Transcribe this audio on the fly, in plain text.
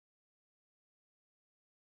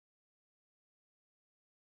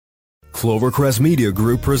Clovercrest Media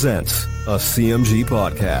Group presents a CMG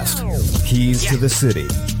podcast. Keys to the City.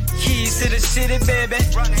 Keys to the city, baby.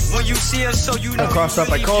 When you see us, so you know. Crossed up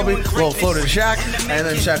by Kobe, little floater to Shaq, and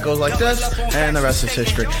then Shaq goes like this, and the rest is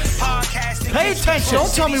history. Pay attention.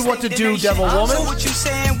 Don't tell me what to do, devil woman.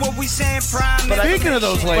 Speaking of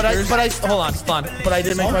those Lakers, hold on. But I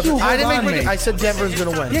didn't make my. I said Denver's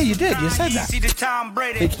gonna win. Yeah, you did. You said that.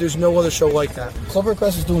 There's no other show like that.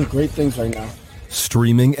 Clovercrest is doing great things right now.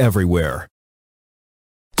 Streaming everywhere.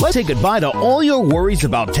 Let's say goodbye to all your worries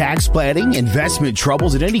about tax planning, investment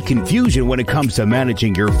troubles, and any confusion when it comes to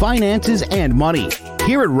managing your finances and money.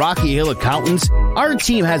 Here at Rocky Hill Accountants, our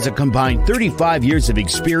team has a combined 35 years of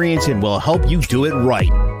experience and will help you do it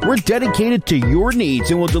right. We're dedicated to your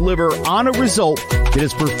needs and will deliver on a result that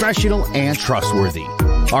is professional and trustworthy.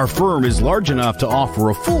 Our firm is large enough to offer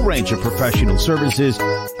a full range of professional services,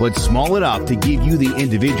 but small enough to give you the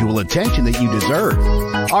individual attention that you deserve.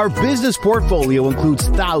 Our business portfolio includes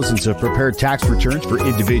thousands of prepared tax returns for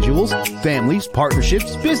individuals, families,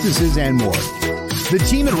 partnerships, businesses, and more. The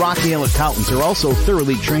team at Rocky Hill Accountants are also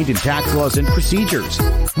thoroughly trained in tax laws and procedures.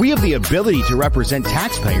 We have the ability to represent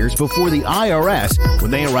taxpayers before the IRS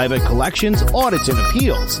when they arrive at collections, audits, and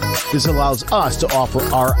appeals. This allows us to offer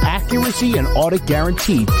our accuracy and audit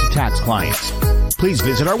guarantee to tax clients. Please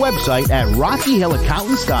visit our website at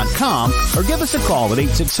rockyhillaccountants.com or give us a call at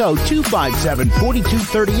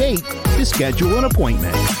 860-257-4238 to schedule an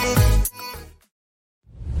appointment.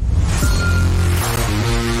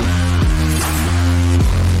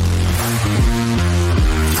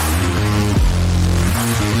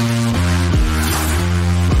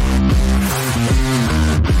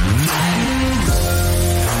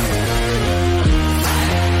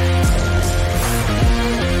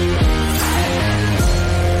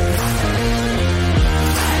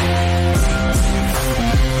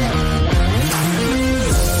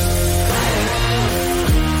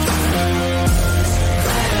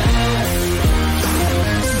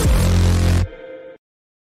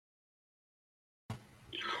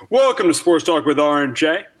 Welcome to Sports Talk with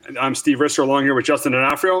R&J. I'm Steve Risser along here with Justin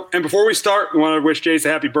D'Onofrio. And before we start, we want to wish Jace a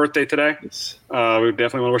happy birthday today. Yes. We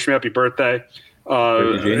definitely want to wish him a happy birthday.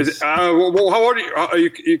 How old are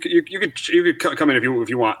you? You could come in if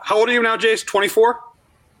you want. How old are you now, Jace? 24?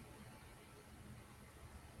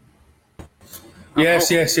 Yes.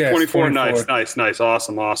 24. Nice.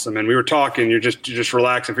 Awesome. And we were talking. You're just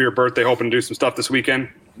relaxing for your birthday, hoping to do some stuff this weekend.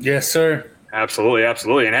 Yes, sir. Absolutely.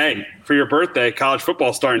 And hey, for your birthday, college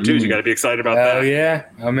football's starting too. So you got to be excited about that. Oh yeah,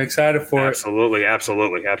 I'm excited for it. Absolutely.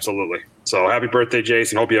 So happy birthday,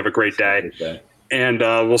 Jason. Hope you have a great day. And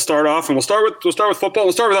we'll start with football.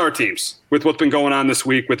 We'll start with our teams, with what's been going on this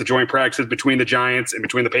week with the joint practices between the Giants and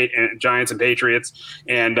between the Giants and Patriots.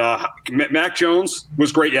 And Mac Jones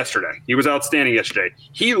was great yesterday. He was outstanding yesterday.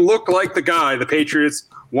 He looked like the guy the Patriots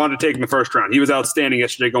wanted to take in the first round. He was outstanding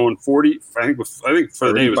yesterday, going 40. I think for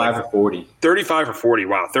the day it was 35 for 40. 35 for 40.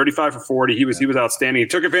 Wow, 35 for 40. He was outstanding. He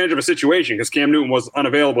took advantage of a situation because Cam Newton was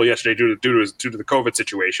unavailable yesterday due to the COVID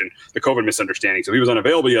situation, the COVID misunderstanding. So he was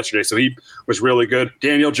unavailable yesterday. So he was really good.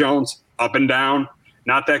 Daniel Jones up and down,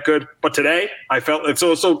 not that good. But today I felt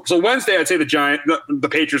so Wednesday I'd say the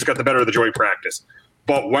Patriots got the better of the joint practice.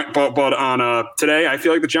 But on today I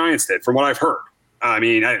feel like the Giants did, from what I've heard. I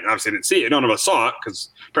mean, I obviously didn't see it. None of us saw it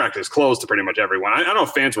because practice closed to pretty much everyone. I don't know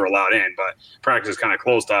if fans were allowed in, but practice kind of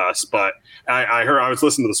closed to us. But I was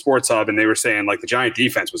listening to the Sports Hub, and they were saying like the Giant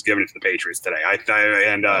defense was giving it to the Patriots today.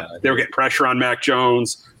 They were getting pressure on Mac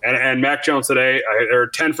Jones, and Mac Jones today they're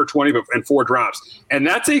 10 for 20 and 4 drops, and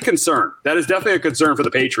that's a concern. That is definitely a concern for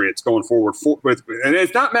the Patriots going forward. And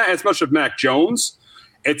it's not as much of Mac Jones.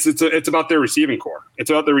 It's about their receiving core. And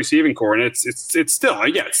it's still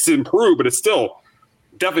it's improved, but it's still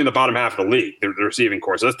definitely in the bottom half of the league, the receiving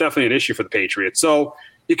core. So that's definitely an issue for the Patriots. So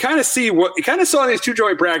you kind of saw in these two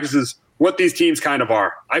joint practices what these teams kind of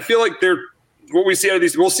are. I feel like what we see out of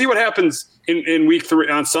these. We'll see what happens in week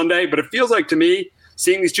 3 on Sunday, but it feels like to me,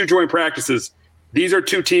 seeing these two joint practices, these are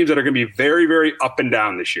two teams that are going to be very, very up and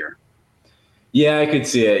down this year. Yeah, I could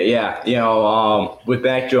see it. Yeah, with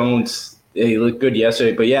Mac Jones, he looked good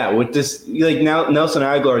yesterday, but yeah, with this, like now Nelson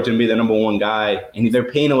Aguilar is going to be the number one guy, and they're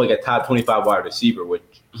paying him like a top 25 wide receiver, which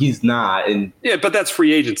he's not. And yeah, but that's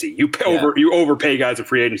free agency. You overpay guys in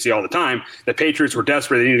free agency all the time. The Patriots were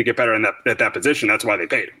desperate; they needed to get better at that position. That's why they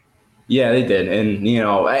paid him. Yeah, they did, and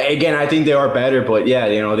again, I think they are better, but yeah,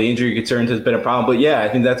 the injury concerns has been a problem. But yeah, I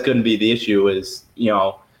think that's going to be the issue. Is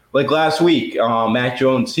like last week, Mac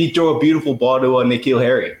Jones, he threw a beautiful ball to N'Keal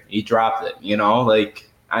Harry. He dropped it.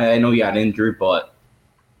 I know he got injured, but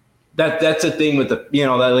that's the thing with the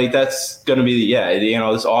that's going to be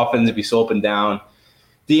this offense if you so up and down.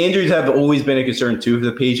 the injuries have always been a concern too for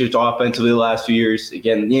the Patriots offensively the last few years.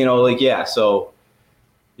 Again, so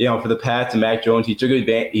for the Pats and Mac Jones, he took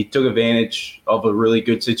advantage of a really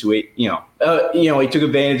good situation. He took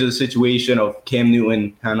advantage of the situation of Cam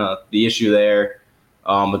Newton, kind of the issue there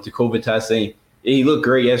with the COVID testing. He looked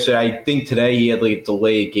great yesterday. I think today he had a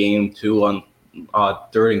delayed game too on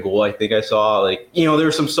third and goal. I think I saw there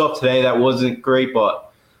was some stuff today that wasn't great,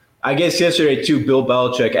 but I guess yesterday too, Bill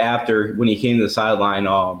Belichick when he came to the sideline,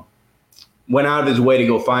 went out of his way to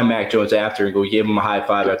go find Mac Jones after and go give him a high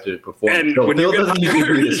five after the performance. And so Bill doesn't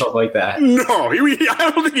usually do stuff like that. No, I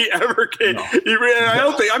don't think he ever gave.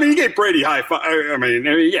 No. He gave Brady high five.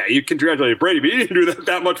 Yeah, you congratulated Brady, but he didn't do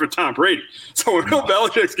that much with Tom Brady. So when Bill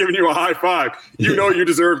Belichick's giving you a high five, you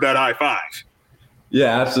deserve that high five.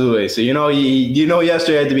 Yeah, absolutely. So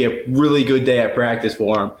yesterday had to be a really good day at practice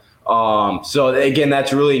for him. So again,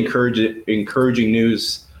 that's really encouraging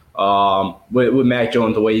news. With Mac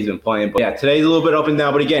Jones, the way he's been playing. But yeah, today's a little bit up and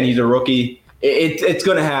down, but again, he's a rookie. It's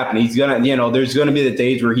going to happen. He's going to, there's going to be the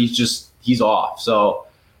days where he's off. So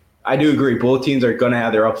I do agree. Both teams are going to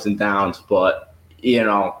have their ups and downs, but,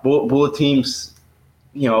 both teams,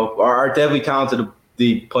 are definitely talented,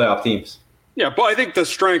 the playoff teams. Yeah, but I think the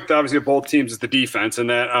strength, obviously, of both teams is the defense, and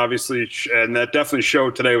that definitely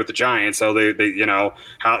showed today with the Giants. How they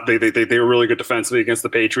were really good defensively against the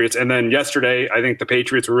Patriots, and then yesterday, I think the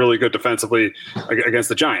Patriots were really good defensively against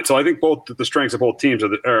the Giants. So I think both the strengths of both teams are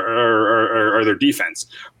their defense.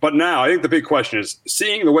 But now I think the big question is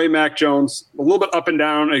seeing the way Mac Jones a little bit up and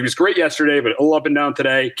down. He was great yesterday, but a little up and down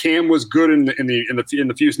today. Cam was good in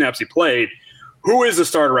the few snaps he played. Who is the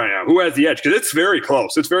starter right now? Who has the edge? Because it's very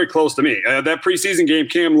close. It's very close to me. That preseason game,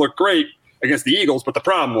 Cam looked great against the Eagles, but the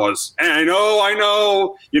problem was, and I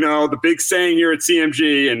know, the big saying here at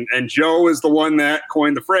CMG, and Joe is the one that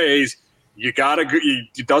coined the phrase. It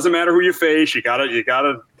doesn't matter who you face. You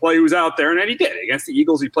gotta play who's out there, and he did against the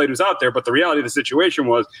Eagles. He played who's out there, but the reality of the situation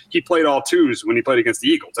was he played all twos when he played against the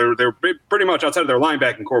Eagles. They're pretty much outside of their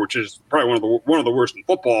linebacking core, which is probably one of the worst in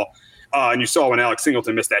football. And you saw when Alex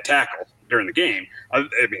Singleton missed that tackle during the game.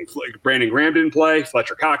 Brandon Graham didn't play.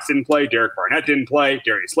 Fletcher Cox didn't play. Derek Barnett didn't play.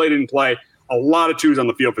 Darius Slay didn't play. A lot of twos on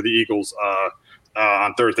the field for the Eagles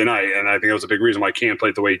on Thursday night, and I think that was a big reason why Cam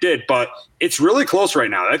played the way he did. But it's really close right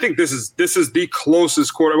now. I think this is the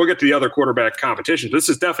closest quarter. We'll get to the other quarterback competitions. This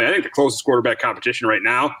is definitely, I think, the closest quarterback competition right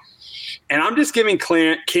now. And I'm just giving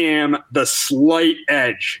Cam the slight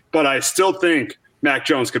edge, but I still think Mac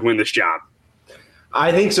Jones could win this job.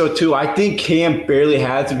 I think so, too. I think Cam barely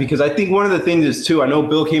has it because I think one of the things is, too, I know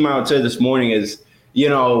Bill came out and said this morning is, we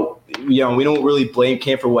don't really blame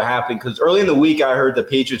Cam for what happened because early in the week I heard the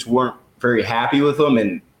Patriots weren't very happy with him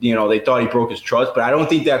and, they thought he broke his trust. But I don't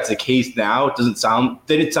think that's the case now. It didn't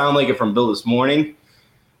sound like it from Bill this morning.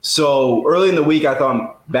 So early in the week I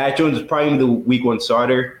thought Mac Jones was probably the week one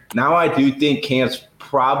starter. Now I do think Cam's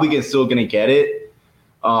probably still going to get it.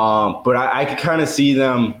 But I could kind of see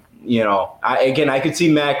them. I could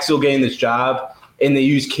see Mac still getting this job, and they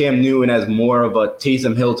use Cam Newton as more of a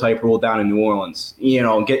Taysom Hill type role down in New Orleans.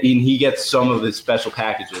 He gets some of his special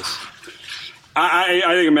packages. I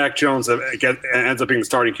think Mac Jones ends up being the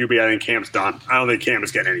starting QB. I think Cam's done. I don't think Cam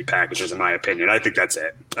is getting any packages, in my opinion. I think that's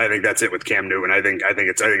it. I think that's it with Cam Newton. I think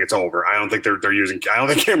it's over. I don't think they're using. I don't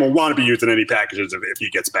think Cam will want to be using any packages if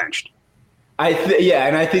he gets benched.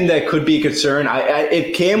 And I think that could be a concern.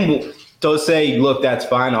 If Cam does say, look, that's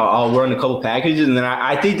fine, I'll run a couple packages, and then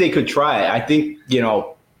I think they could try it. I think,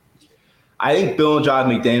 I think Bill and Josh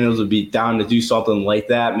McDaniels would be down to do something like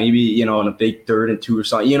that, maybe, in a big 3rd and 2 or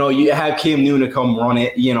something. You have Cam Newton to come run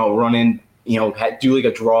in, do like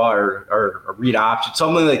a draw or a read option,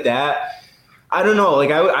 something like that. I don't know.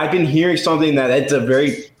 I've been hearing something that's a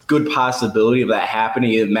very good possibility of that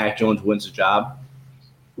happening if Mac Jones wins the job.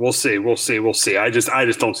 We'll see. I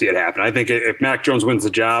just don't see it happen. I think if Mac Jones wins the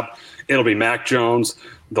job, it'll be Mac Jones.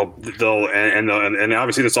 And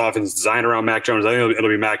obviously this offense is designed around Mac Jones. I think it'll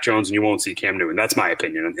be Mac Jones, and you won't see Cam Newton. That's my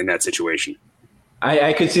opinion in that situation.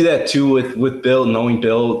 I could see that too with Bill, knowing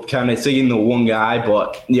Bill kind of sticking the one guy,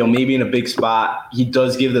 but maybe in a big spot, he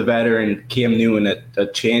does give the veteran Cam Newton a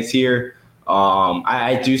chance here.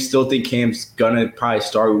 I do still think Cam's gonna probably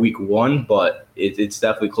start week 1, but it's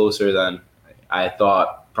definitely closer than I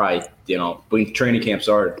thought. Probably when training camp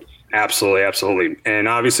started. Absolutely. And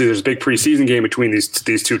obviously there's a big preseason game between these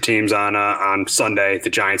two teams on Sunday, the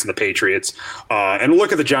Giants and the Patriots. And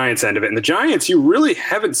look at the Giants end of it. And the Giants, you really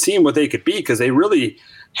haven't seen what they could be because they really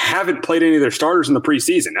haven't played any of their starters in the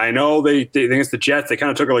preseason. I know they against the Jets, they kind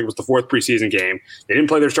of took it like it was the fourth preseason game. They didn't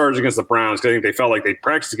play their starters against the Browns because I think they felt like they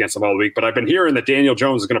practiced against them all week. But I've been hearing that Daniel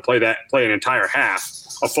Jones is going to play an entire half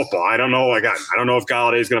of football. I don't know. I don't know if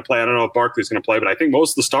Galladay is going to play. I don't know if Barkley's going to play. But I think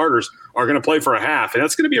most of the starters are going to play for a half, and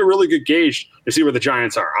that's going to be a really good gauge to see where the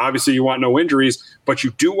Giants are. Obviously, you want no injuries, but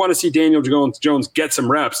you do want to see Daniel Jones get some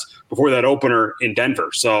reps before that opener in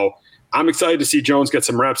Denver. So I'm excited to see Jones get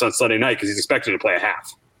some reps on Sunday night because he's expected to play a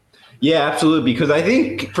half. Yeah, absolutely. Because I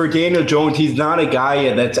think for Daniel Jones, he's not a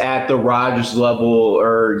guy that's at the Rodgers level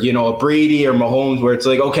or, a Brady or Mahomes where it's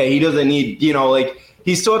like, okay, he doesn't need,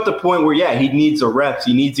 he's still at the point where, he needs the reps.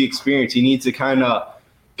 He needs the experience. He needs to kind of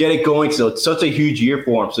get it going. So it's such a huge year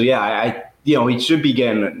for him. So, he should be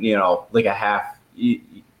getting, like a half.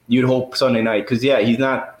 You'd hope Sunday night because, he's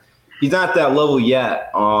not that level yet.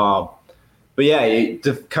 But,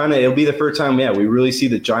 it'll be the first time, we really see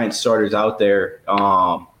the Giants starters out there.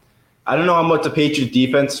 I don't know how much the Patriots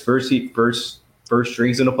defense first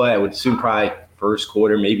string's going to play. I would assume probably first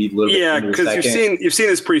quarter, maybe a little bit. Yeah, because you've seen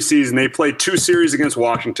this preseason. They played 2 series against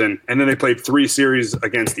Washington, and then they played 3 series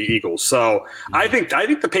against the Eagles. So I think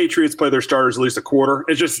the Patriots play their starters at least a quarter.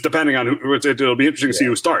 It's just depending on who. It'll be interesting to see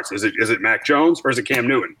who starts. Is it Mac Jones or is it Cam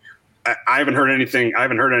Newton? I haven't heard anything. I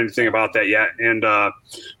haven't heard anything about that yet, and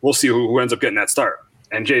we'll see who ends up getting that start.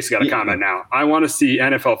 And Jace got a comment now. I want to see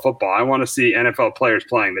NFL football. I want to see NFL players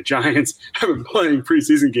playing. The Giants have been playing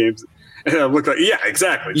preseason games. And it looked like,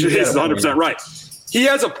 exactly. Jace is 100% right. He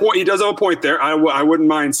has a point. He does have a point there. I wouldn't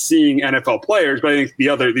mind seeing NFL players, but I think the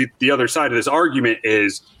other side of this argument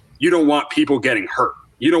is you don't want people getting hurt.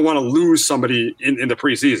 You don't want to lose somebody in the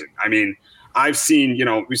preseason. I mean, we've seen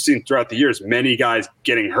throughout the years many guys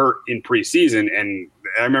getting hurt in preseason, and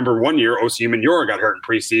I remember one year Osi Umenyiora got hurt in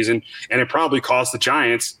preseason, and it probably cost the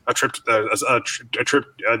Giants a trip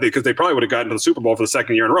because they probably would have gotten to the Super Bowl for the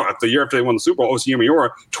second year in a row. The year after they won the Super Bowl, Osi Umenyiora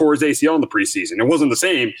tore his ACL in the preseason. It wasn't the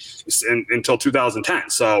same until 2010.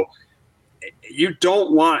 So you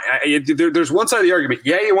don't want there's one side of the argument.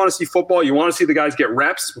 Yeah, you want to see football. You want to see the guys get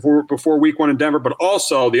reps before week 1 in Denver. But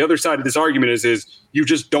also the other side of this argument is you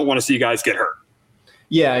just don't want to see guys get hurt.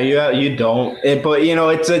 Yeah, you don't. But,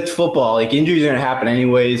 it's football. Like, injuries are going to happen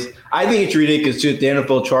anyways. I think it's ridiculous, too, if the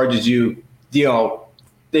NFL charges you,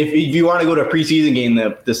 if you want to go to a preseason game,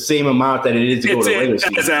 the same amount that it is to go to a regular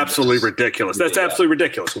season. That's absolutely ridiculous. That's absolutely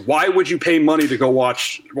ridiculous. Why would you pay money to go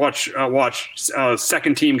watch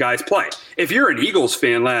second-team guys play? If you're an Eagles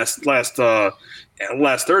fan last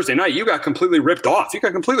Thursday night, you got completely ripped off. You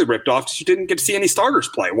got completely ripped off because you didn't get to see any starters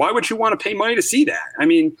play. Why would you want to pay money to see that? I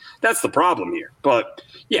mean, that's the problem here. But,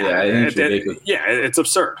 it's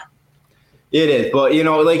absurd. It is. But,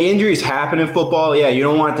 injuries happen in football. Yeah, you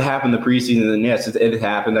don't want it to happen in the preseason. And, yes, it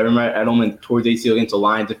happened. I remember Edelman tore his ACL against the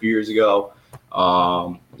Lions a few years ago.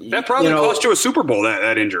 That probably cost you a Super Bowl,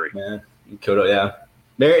 that injury. Yeah, it could have, yeah.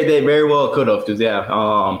 They very well could have because,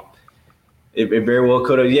 it very well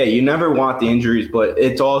could have. Yeah, you never want the injuries, but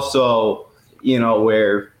it's also,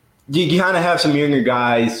 where you kind of have some younger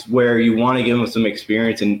guys where you want to give them some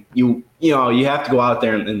experience, and you have to go out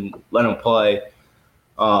there and let them play.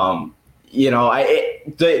 The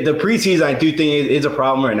preseason I do think is a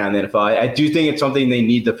problem right now in the NFL. I do think it's something they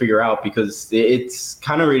need to figure out because it's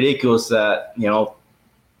kind of ridiculous that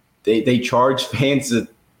they charge fans the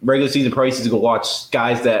regular season prices to go watch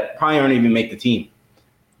guys that probably aren't even make the team.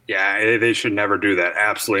 Yeah, they should never do that.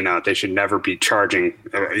 Absolutely not. They should never be charging,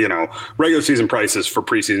 regular season prices for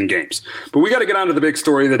preseason games. But we got to get on to the big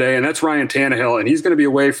story of the day, and that's Ryan Tannehill, and he's going to be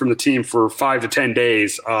away from the team for 5 to 10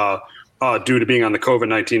 days due to being on the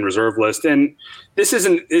COVID-19 reserve list. And this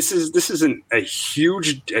isn't a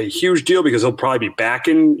huge deal because he'll probably be back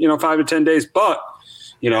in 5 to 10 days, but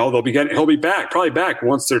he'll be back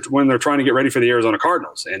when they're trying to get ready for the Arizona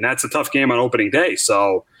Cardinals, and that's a tough game on opening day.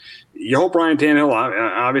 So you hope Ryan Tannehill,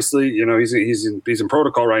 obviously, he's in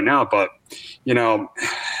protocol right now, but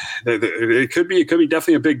it could be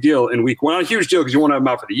definitely a big deal in week 1. Not a huge deal because you want to have him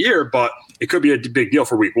out for the year, but it could be a big deal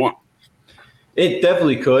for week 1. It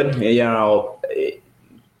definitely could.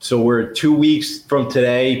 So we're 2 weeks from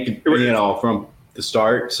today, from the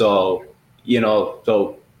start. So they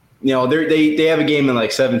have a game in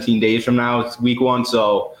like 17 days from now. It's week 1.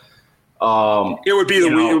 So it would be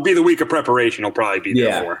the week of preparation. He'll probably be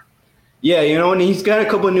there for. Yeah, and he's got a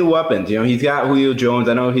couple of new weapons. He's got Julio Jones.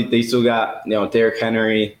 I know they still got Derrick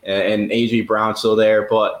Henry and A.J. Brown still there.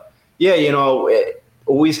 But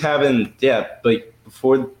always having like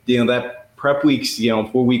before that prep weeks,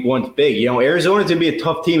 for week 1's big. Arizona's gonna be a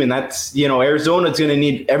tough team, and that's Arizona's gonna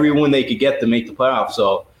need everyone they could get to make the playoffs.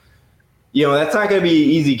 So that's not gonna be an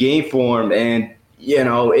easy game for him. And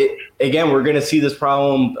again, we're going to see this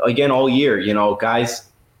problem again all year. Guys,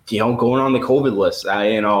 going on the COVID list. I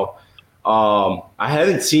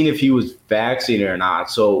haven't seen if he was vaccinated or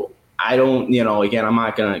not, so I don't. Again, I'm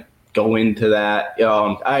not going to go into that.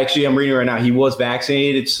 I'm reading right now. He was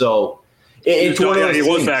vaccinated, so it's one of those he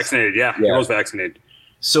things. was vaccinated. Yeah, he was vaccinated.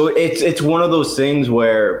 So it's one of those things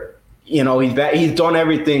where he's done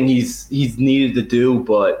everything he's needed to do,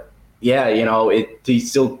 but he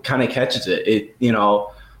still kind of catches it.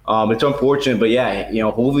 It's unfortunate, but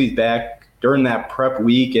hopefully he's back during that prep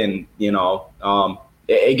week, and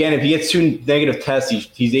again, if he gets 2 negative tests,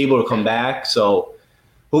 he's able to come back. So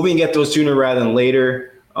hopefully he can get those sooner rather than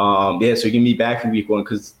later. So he can be back for week 1,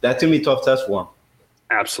 because that's gonna be a tough test for him.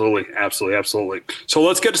 Absolutely. So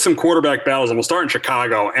let's get to some quarterback battles, and we'll start in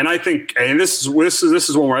Chicago. And I think, and this is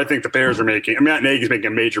one where I think the Bears are Matt Nagy's making a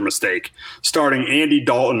major mistake, starting Andy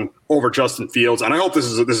Dalton over Justin Fields. And I hope this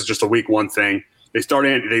is just a week 1 thing. They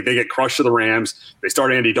get crushed to the Rams. They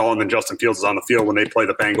start Andy Dalton, then Justin Fields is on the field when they play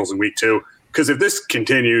the Bengals in week 2. Because if this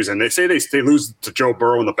continues, and they say they lose to Joe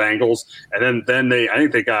Burrow and the Bengals, and then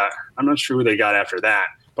I'm not sure who they got after that.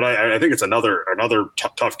 But I think it's another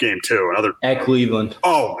tough game too. At Cleveland.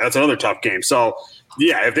 Oh, that's another tough game. So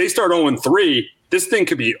yeah, if they start 0-3, this thing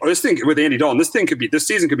with Andy Dalton, this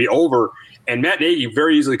season could be over, and Matt Nagy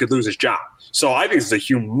very easily could lose his job. So I think it's a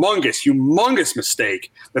humongous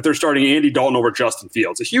mistake that they're starting Andy Dalton over Justin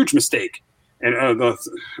Fields. A huge mistake. And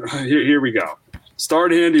here we go.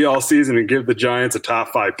 Start Andy all season and give the Giants a top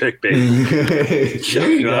 5 pick, baby.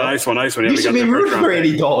 Nice one. You should be rooting for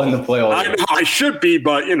Andy Dalton in the playoffs. I know I should be,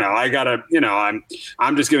 but I gotta.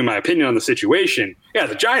 I'm just giving my opinion on the situation. Yeah,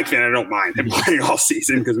 as a Giant fan, I don't mind him playing all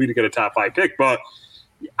season because we did get a top 5 pick, but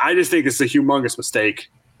I just think it's a humongous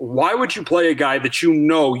mistake. Why would you play a guy that you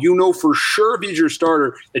know for sure if he's your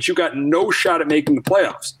starter that you got no shot at making the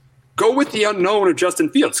playoffs? Go with the unknown of Justin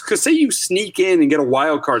Fields. Because say you sneak in and get a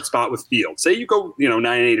wild card spot with Fields. Say you go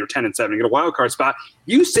 9-8 or 10-7 and get a wild card spot.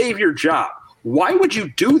 You save your job. Why would you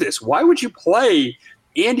do this? Why would you play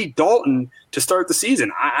Andy Dalton to start the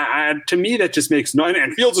season? To me, that just makes no.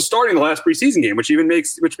 And Fields is starting the last preseason game, which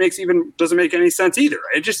doesn't make any sense either.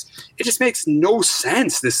 It just makes no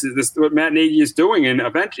sense. This what Matt Nagy is doing. And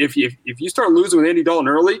eventually, if you start losing with Andy Dalton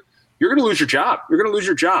early, you're going to lose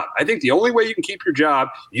your job. I think the only way you can keep your job,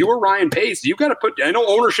 you or Ryan Pace, you got to put – I know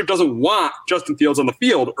ownership doesn't want Justin Fields on the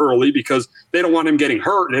field early because they don't want him getting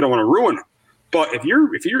hurt and they don't want to ruin him. But if your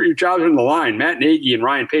jobs are on the line, Matt Nagy and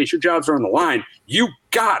Ryan Pace, your jobs are on the line, you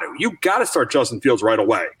got to start Justin Fields right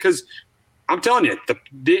away. Because I'm telling you,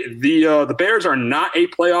 the Bears are not a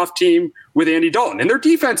playoff team with Andy Dalton. And their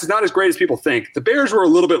defense is not as great as people think. The Bears were a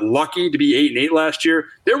little bit lucky to be 8-8 last year.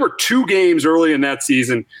 There were 2 games early in that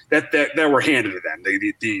season that were handed to them.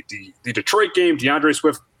 The Detroit game, DeAndre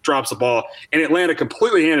Swift drops the ball, and Atlanta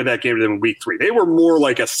completely handed that game to them in week 3. They were more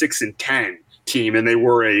like a 6-10 team, and they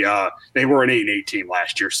were an 8-8 team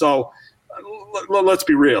last year. So let's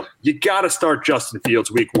be real. You got to start Justin Fields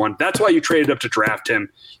week 1. That's why you traded up to draft him.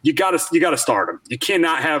 You got to start him. You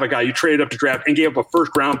cannot have a guy you traded up to draft and gave up a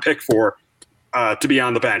first-round pick for to be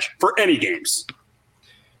on the bench for any games.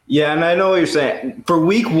 Yeah, and I know what you're saying. For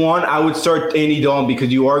week 1, I would start Andy Dalton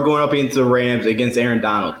because you are going up against the Rams against Aaron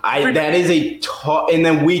Donald. That is a tough. And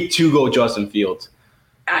then week 2, go Justin Fields.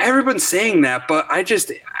 Everyone's saying that, but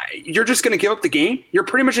you're just going to give up the game. You're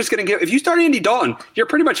pretty much just going to give. If you start Andy Dalton, you're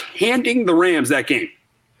pretty much handing the Rams that game.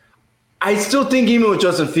 I still think even with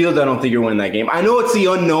Justin Fields, I don't think you're winning that game. I know it's the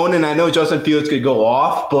unknown, and I know Justin Fields could go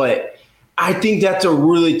off, but I think that's a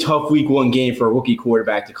really tough week 1 game for a rookie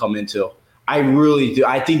quarterback to come into. I really do.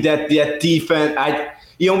 I think that defense,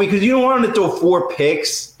 because you don't want him to throw 4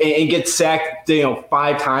 picks and get sacked,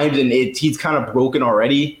 5 times, and he's kind of broken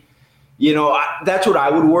already. That's what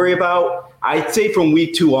I would worry about. I'd say from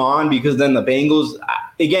week 2 on, because then the Bengals,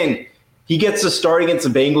 again, he gets to start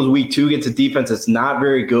against the Bengals week 2 against a defense that's not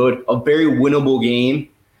very good, a very winnable game,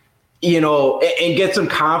 and get some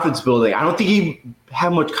confidence building. I don't think he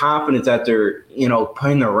had much confidence after,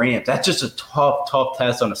 playing the Rams. That's just a tough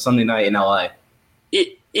test on a Sunday night in LA.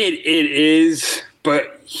 It is,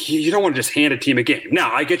 but you don't want to just hand a team a game.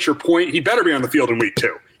 Now, I get your point. He better be on the field in week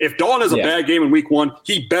 2. If Dalton has a bad game in week 1,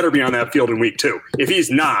 he better be on that field in week 2. If he's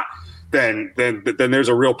not, then there's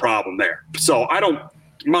a real problem there. So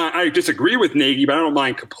I disagree with Nagy, but I don't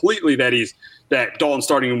mind completely that Dalton's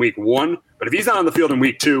starting in week 1. But if he's not on the field in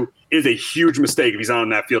week 2, it is a huge mistake if he's not on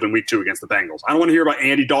that field in week 2 against the Bengals. I don't want to hear about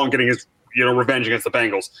Andy Dalton getting his revenge against the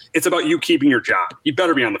Bengals. It's about you keeping your job. You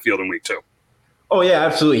better be on the field in week 2. Oh yeah,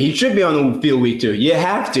 absolutely. He should be on the field week 2. You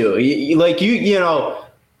have to.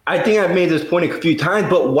 I think I've made this point a few times,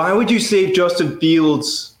 but why would you save Justin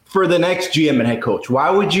Fields for the next GM and head coach. Why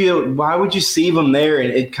would you save them there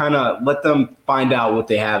and kind of let them find out what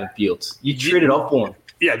they have in Fields? You traded up for him.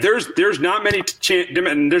 Yeah, there's not many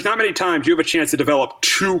times you have a chance to develop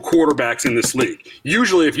two quarterbacks in this league.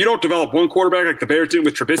 Usually, if you don't develop one quarterback like the Bears did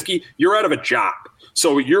with Trubisky, you're out of a job.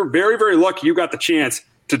 So you're very, very lucky you got the chance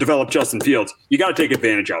to develop Justin Fields. You got to take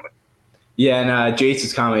advantage of it. Yeah, and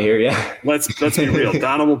Jason's comment here. Yeah, let's be real.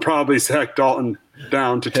 Donald will probably sack Dalton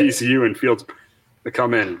down to TCU and Fields to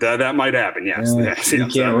come in. That might happen. Yes,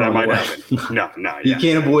 that might happen. No, yeah. You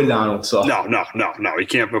can't avoid Donald. So no, you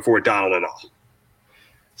can't avoid Donald at all.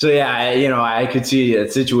 So yeah, I could see a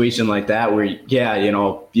situation like that where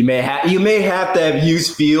you may have to have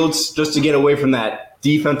used Fields just to get away from that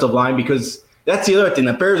defensive line, because that's the other thing.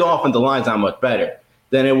 The Bears' offensive line's not much better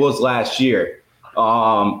than it was last year.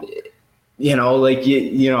 Dalton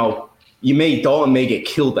may get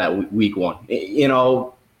killed that week one.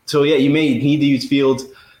 So yeah, you may need to use Fields.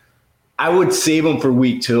 I would save him for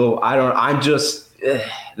week 2.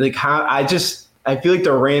 I feel like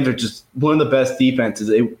the Rams are just one of the best defenses.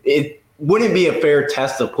 It wouldn't be a fair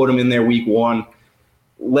test to put them in there week 1.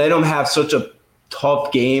 Let them have such a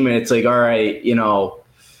tough game, and it's like, all right,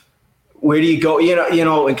 where do you go?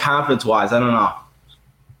 In confidence wise, I don't know.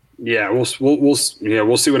 Yeah, we'll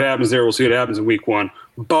see what happens there. We'll see what happens in week 1.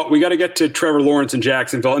 But we got to get to Trevor Lawrence in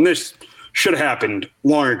Jacksonville, and this should have happened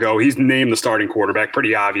long ago. He's named the starting quarterback,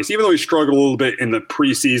 pretty obvious. Even though he struggled a little bit in the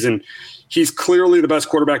preseason, he's clearly the best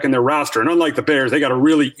quarterback in their roster. And unlike the Bears, they got a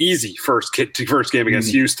really easy first game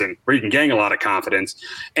against Houston, where you can gain a lot of confidence.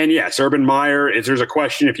 And yes, Urban Meyer, if there's a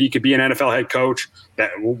question if he could be an NFL head coach,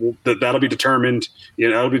 that'll be determined.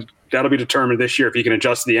 That'll be determined this year if he can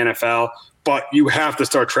adjust to the NFL. But you have to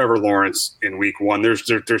start Trevor Lawrence in week 1. There's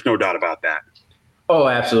no doubt about that. Oh,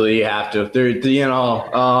 absolutely, you have to.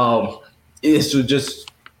 This would it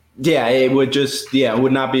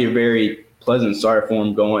would not be a very pleasant start for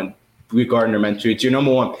him going with Gardner Minshew. It's your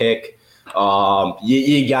number 1 pick.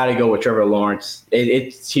 You got to go with Trevor Lawrence.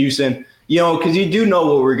 It's Houston, because you do know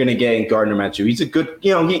what we're going to get in Gardner Minshew. He's a good,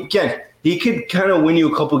 he could kind of win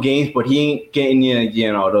you a couple games, but he ain't getting you, like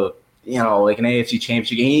an AFC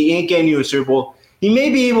championship game. He ain't getting you a Super Bowl. He may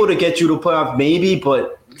be able to get you to playoff, maybe,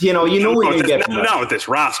 but what you're going to get from that. Not with this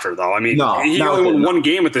roster, though. I mean, he only won one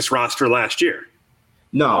game with this roster last year.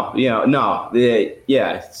 No.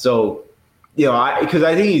 So, because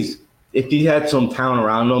I think if he had some talent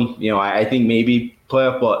around him, I think maybe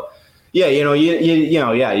playoff. But yeah, you know what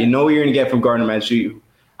you're going to get from Gardner Minshew.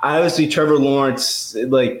 Obviously, Trevor Lawrence,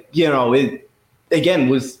 was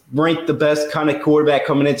ranked the best kind of quarterback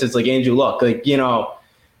coming in since Andrew Luck.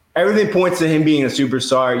 Everything points to him being a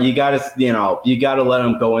superstar. You gotta let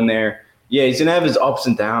him go in there. Yeah, he's gonna have his ups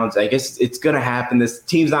and downs. I guess it's gonna happen. This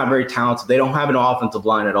team's not very talented. They don't have an offensive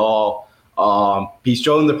line at all. He's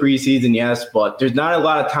shown the preseason, yes, but there's not a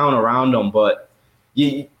lot of talent around him. But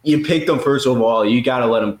you picked him first of all. You gotta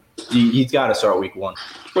let him. He's got to start week 1.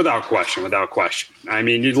 Without question. I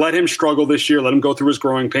mean, you let him struggle this year. Let him go through his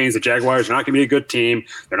growing pains. The Jaguars are not going to be a good team.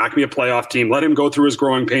 They're not going to be a playoff team. Let him go through his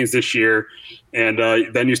growing pains this year, and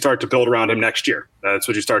then you start to build around him next year. That's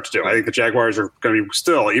what you start to do. I think the Jaguars are going to be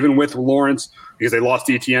still, even with Lawrence, because they lost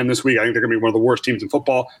ETN this week, I think they're going to be one of the worst teams in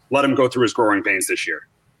football. Let him go through his growing pains this year.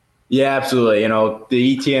 Yeah, absolutely.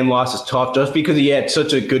 The ETN loss is tough just because he had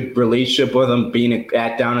such a good relationship with him being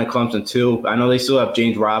down in Clemson too. I know they still have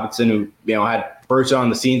James Robinson, who had first on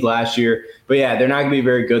the scenes last year. But yeah, they're not going to be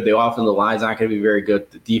very good. The offensive line's not going to be very good.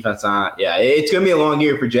 The defense not. Yeah, it's going to be a long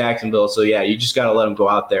year for Jacksonville. So yeah, you just got to let him go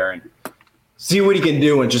out there and see what he can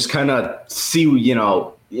do, and just kind of see,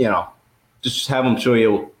 just have him show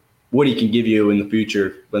you what he can give you in the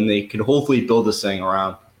future when they can hopefully build this thing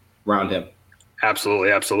around him.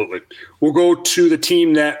 Absolutely. We'll go to the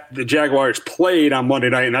team that the Jaguars played on Monday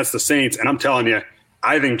night, and that's the Saints. And I'm telling you,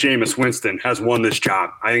 I think Jameis Winston has won this job.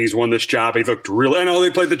 I think he's won this job. He looked really – I know they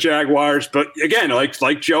played the Jaguars, but again,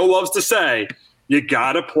 like Joe loves to say, you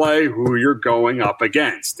got to play who you're going up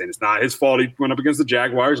against. And it's not his fault he went up against the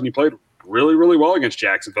Jaguars, and he played really, really well against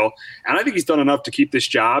Jacksonville. And I think he's done enough to keep this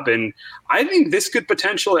job. And I think this could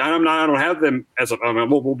potentially – I don't have them as a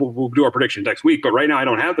we'll do our prediction next week, but right now I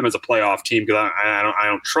don't have them as a playoff team because I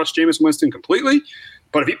don't trust Jameis Winston completely.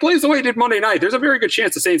 But if he plays the way he did Monday night, there's a very good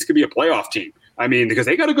chance the Saints could be a playoff team. I mean, because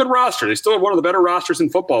they got a good roster. They still have one of the better rosters in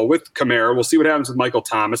football with Kamara. We'll see what happens with Michael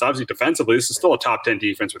Thomas. Obviously, defensively, this is still a top 10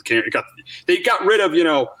 defense with Kamara. They got rid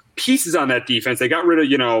of, pieces on that defense. They got rid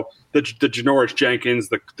of, the Janoris Jenkins,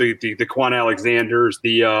 the Quan Alexanders,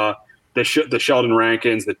 the the Sheldon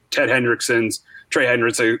Rankins, the Ted Hendricksons, Trey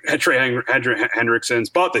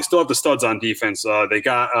Hendricksons, but they still have the studs on defense. They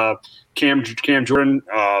got Cam Jordan,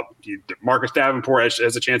 Marcus Davenport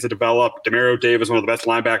has a chance to develop. Demario Davis, one of the best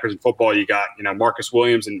linebackers in football. You got Marcus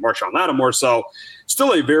Williams and Marshawn Lattimore. So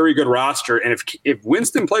still a very good roster. And if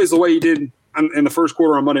Winston plays the way he did in the first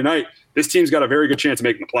quarter on Monday night, this team's got a very good chance of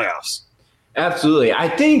making the playoffs. Absolutely. I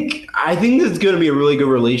think this is going to be a really good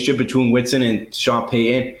relationship between Winston and Sean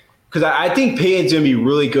Payton, because I think Payton's going to be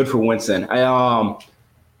really good for Winston. I know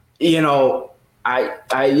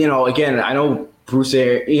Bruce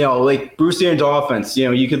Aaron, Bruce Aaron's offense,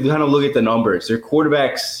 you could kind of look at the numbers. Their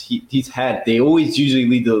quarterbacks he's had, they always usually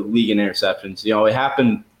lead the league in interceptions. It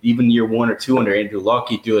happened even year 1 or 2 under Andrew Luck.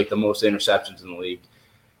 He threw the most interceptions in the league.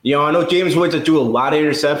 I know James Winston threw a lot of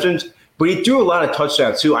interceptions, but he threw a lot of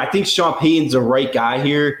touchdowns too. I think Sean Payton's the right guy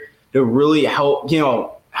here to really help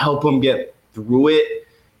him get through it.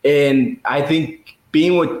 And I think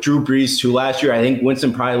being with Drew Brees too last year, I think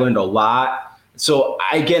Winston probably learned a lot. So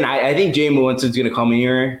again, I think James Winston's going to come in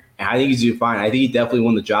here, and I think he's going to do fine. I think he definitely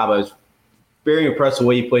won the job. I was very impressed with the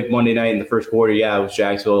way he played Monday night in the first quarter. Yeah, it was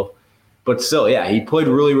Jacksonville, but still, yeah, he played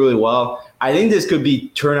really, really well. I think this could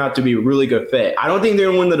turn out to be a really good fit. I don't think they're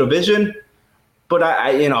going to win the division, but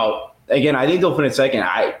again, I think they'll finish second.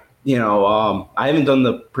 I haven't done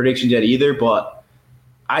the predictions yet either, but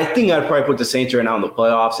I think I'd probably put the Saints right now in the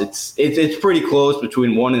playoffs. It's pretty close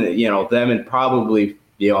between one and them and probably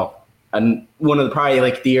and one of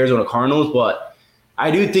the Arizona Cardinals. But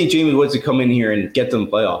I do think Jameis Winston come in here and get them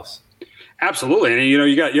playoffs. Absolutely, and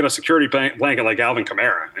you got a security blanket like Alvin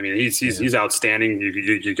Kamara. I mean, he's outstanding.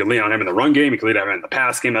 You can lean on him in the run game. You can lean on him in the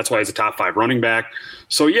pass game. That's why he's a top 5 running back.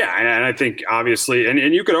 So yeah, and I think obviously, and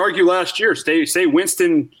you could argue last year, say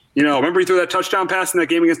Winston. Remember he threw that touchdown pass in that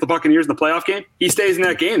game against the Buccaneers in the playoff game? He stays in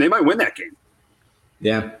that game. They might win that game.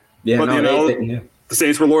 Yeah. But, the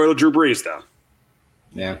Saints were loyal to Drew Brees, though.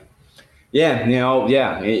 Yeah. Yeah,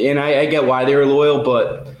 And I get why they were loyal,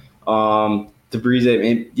 but to Brees,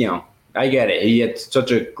 I get it. He had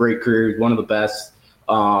such a great career. He was one of the best.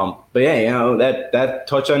 But, yeah, that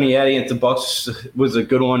touchdown he had against the Bucs was a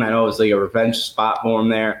good one. I know it was like a revenge spot for him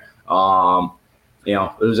there. It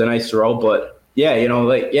was a nice throw, but –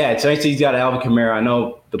 it's nice he's got Alvin Kamara. I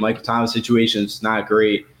know the Michael Thomas situation is not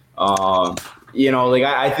great. I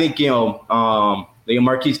think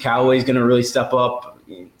Marquise Callaway is going to really step up.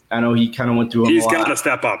 I know he kind of went through. He's got to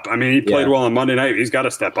step up. I mean, he played well on Monday night. He's got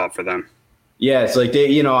to step up for them. Yeah, it's like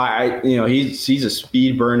he's a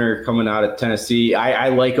speed burner coming out of Tennessee. I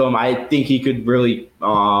like him. I think he could really,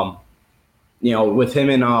 with him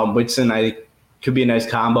and Whitson, I think could be a nice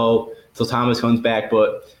combo till Thomas comes back,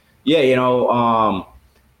 but. Yeah,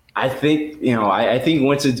 I think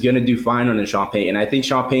Winston's going to do fine under Sean Payton. I think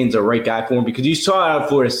Sean Payton's the right guy for him because you saw out of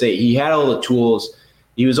Florida State. He had all the tools.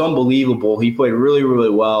 He was unbelievable. He played really,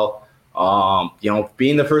 really well.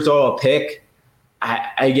 Being the first overall pick,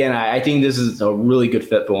 I think this is a really good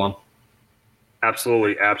fit for him.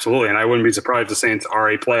 Absolutely. And I wouldn't be surprised the Saints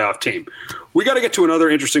are a playoff team. We got to get to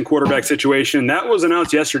another interesting quarterback situation. That was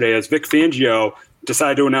announced yesterday as Vic Fangio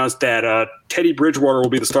decided to announce that Teddy Bridgewater will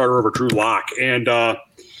be the starter over Drew Lock. And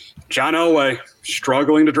John Elway,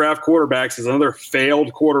 struggling to draft quarterbacks, is another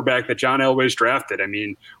failed quarterback that John Elway's drafted. I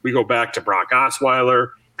mean, we go back to Brock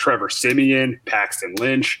Osweiler, Trevor Siemian, Paxton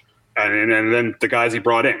Lynch, and then the guys he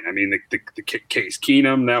brought in. I mean, the Case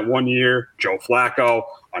Keenum that one year, Joe Flacco,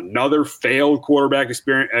 another failed quarterback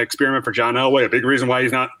experiment for John Elway, a big reason why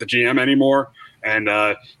he's not the GM anymore. And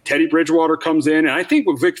Teddy Bridgewater comes in. And I think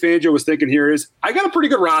what Vic Fangio was thinking here is, I got a pretty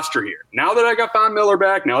good roster here. Now that I got Von Miller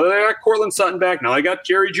back, now that I got Cortland Sutton back, now I got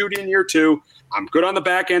Jerry Jeudy in year 2, I'm good on the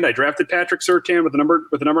back end. I drafted Patrick Surtain with the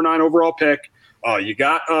number 9 overall pick. You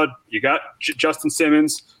got Justin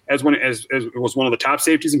Simmons as was one of the top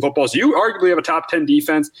safeties in football. So you arguably have a top 10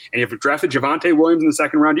 defense, and you've drafted Javonte Williams in the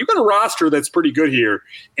second round. You've got a roster that's pretty good here.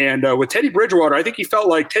 And with Teddy Bridgewater, I think he felt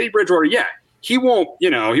like Teddy Bridgewater, he won't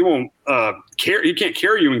carry. He can't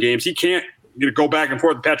carry you in games. He can't go back and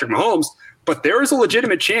forth with Patrick Mahomes. But there is a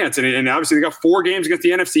legitimate chance, and obviously they got 4 games against the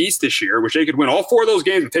NFC East this year, which they could win all 4 of those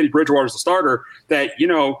games with Teddy Bridgewater as the starter. That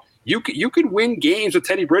you could win games with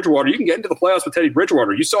Teddy Bridgewater. You can get into the playoffs with Teddy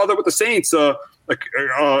Bridgewater. You saw that with the Saints a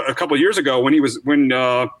couple of years ago when Brees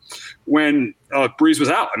was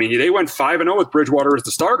out. I mean, they went 5-0 with Bridgewater as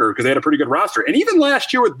the starter because they had a pretty good roster. And even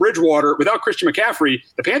last year with Bridgewater, without Christian McCaffrey,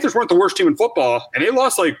 the Panthers weren't the worst team in football, and they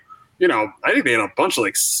lost I think they had a bunch of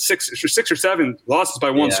 6 or 7 losses by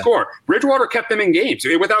one score. Bridgewater kept them in games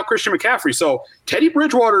without Christian McCaffrey. So Teddy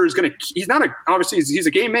Bridgewater he's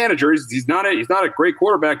a game manager. He's not a great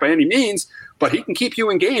quarterback by any means, but he can keep you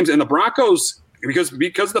in games. And the Broncos because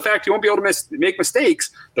of the fact he won't be able to make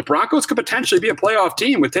mistakes, the Broncos could potentially be a playoff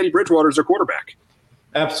team with Teddy Bridgewater as their quarterback.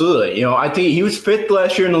 Absolutely. I think he was 5th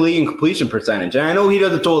last year in the league in completion percentage. And I know he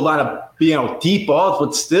doesn't throw a lot of, deep balls,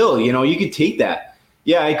 but still, you could take that.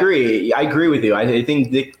 Yeah, I agree. I agree with you. I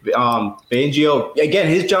think Nick Fangio, again,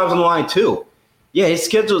 his job's on the line too. Yeah,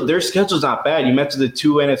 their schedule's not bad. You mentioned the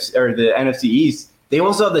the NFC East. They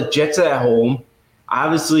also have the Jets at home.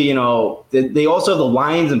 Obviously, they also have the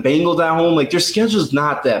Lions and Bengals at home. Like, their schedule's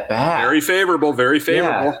not that bad. Very favorable, very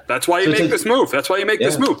favorable. Yeah. That's why you make this move. That's why you make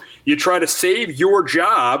this move. You try to save your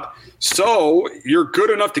job so you're good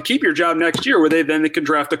enough to keep your job next year where they can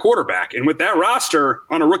draft a quarterback. And with that roster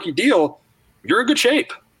on a rookie deal, you're in good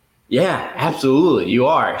shape. Yeah, absolutely. You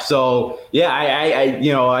are. So, yeah,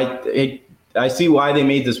 I see why they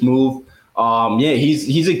made this move.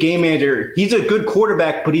 He's a game manager. He's a good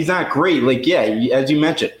quarterback, but he's not great. Like, as you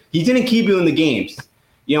mentioned, he's going to keep you in the games.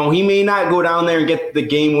 He may not go down there and get the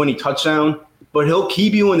game-winning touchdown, but he'll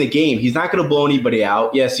keep you in the game. He's not going to blow anybody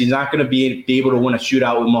out. Yes, he's not going to be able to win a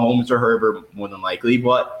shootout with Mahomes or Herbert, more than likely,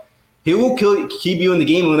 but he will keep you in the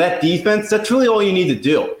game. And with that defense, that's really all you need to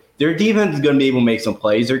do. Their defense is going to be able to make some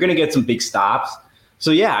plays. They're going to get some big stops.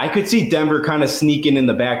 So, yeah, I could see Denver kind of sneaking in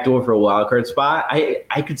the back door for a wild card spot.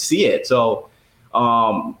 I could see it. So,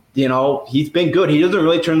 he's been good. He doesn't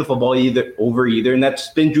really turn the football over either, and that's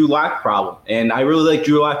been Drew Lock's problem. And I really like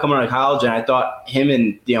Drew Lock coming out of college, and I thought him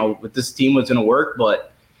and, with this team was going to work,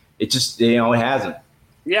 but it just, it hasn't.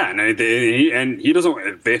 Yeah, and he doesn't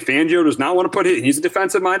 – Fangio does not want to he's a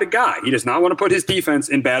defensive-minded guy. He does not want to put his defense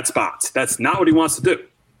in bad spots. That's not what he wants to do.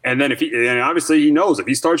 And then obviously he knows if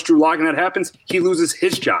he starts Drew Lock and that happens, he loses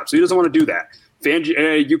his job. So he doesn't want to do that.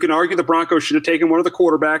 You can argue the Broncos should have taken one of the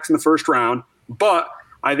quarterbacks in the first round, but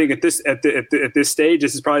I think at this stage,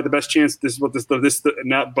 this is probably the best chance. But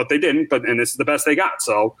they didn't. And this is the best they got.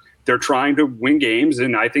 So they're trying to win games,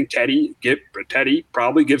 and I think Teddy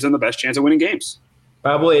probably gives them the best chance of winning games.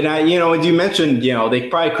 Probably, and as you mentioned, they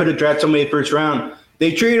probably could have drafted somebody in the first round.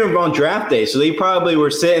 They traded him on draft day, so they probably were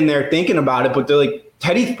sitting there thinking about it. But they're like,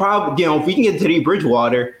 Teddy's probably, if we can get Teddy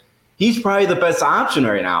Bridgewater, he's probably the best option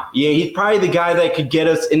right now. Yeah, he's probably the guy that could get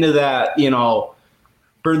us into that,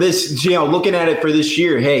 for this, looking at it for this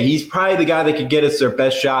year. Hey, he's probably the guy that could get us their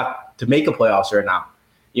best shot to make a playoffs right now.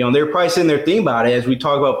 They're probably sitting there thinking about it as we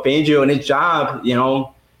talk about Fangio and his job.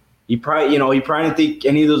 He probably didn't think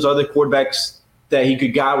any of those other quarterbacks that he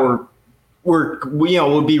could got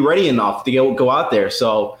would be ready enough to go out there.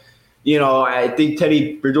 So, I think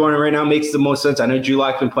Teddy Bridgewater right now makes the most sense. I know Drew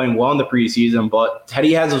Lock's been playing well in the preseason, but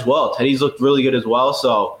Teddy has as well. Teddy's looked really good as well.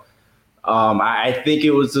 So I think it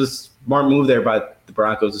was a smart move there by the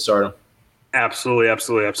Broncos to start him. Absolutely,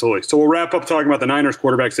 absolutely, absolutely. So we'll wrap up talking about the Niners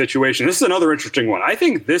quarterback situation. This is another interesting one. I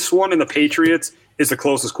think this one and the Patriots is the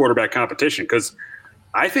closest quarterback competition because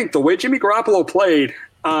I think the way Jimmy Garoppolo played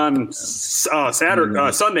on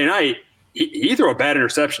Sunday night, he threw a bad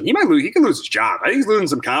interception. He could lose his job. I think he's losing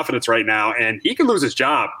some confidence right now, and he could lose his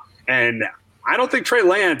job. And I don't think Trey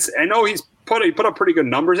Lance. I know he put up pretty good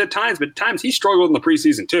numbers at times, but at times he struggled in the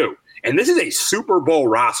preseason too. And this is a Super Bowl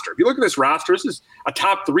roster. If you look at this roster, this is a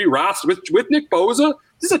top 3 roster with Nick Bosa.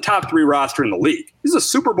 This is a top 3 roster in the league. This is a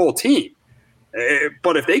Super Bowl team.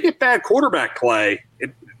 But if they get bad quarterback play,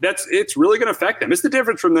 it's really going to affect them. It's the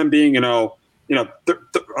difference from them being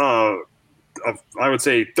I would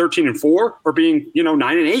say 13-4 or being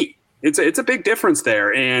 9-8. It's a big difference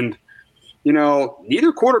there, and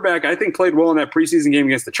neither quarterback I think played well in that preseason game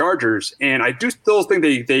against the Chargers, and I do still think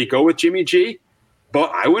they go with Jimmy G, but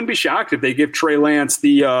I wouldn't be shocked if they give Trey Lance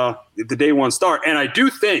the day one start, and I do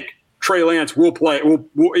think Trey Lance will play.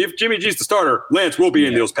 If Jimmy G's the starter, Lance will be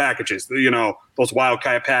in those packages. Those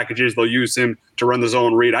wildcat packages. They'll use him to run the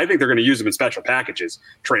zone read. I think they're going to use him in special packages.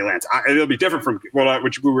 Trey Lance. It'll be different from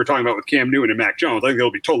which we were talking about with Cam Newton and Mac Jones. I think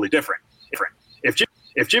it'll be totally different. If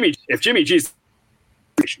Jimmy G's.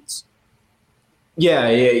 Yeah.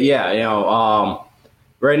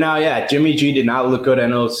 Right now, Jimmy G did not look good. I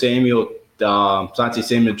know Santi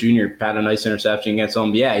Samuel Jr. had a nice interception against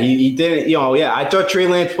him. Yeah, he didn't. I thought Trey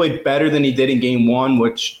Lance played better than he did in game 1,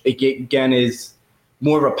 which again is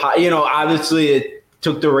more of a. Obviously it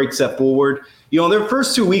took the right step forward. Their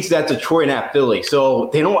first 2 weeks at Detroit and at Philly, so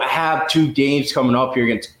they don't have 2 games coming up here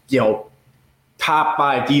against top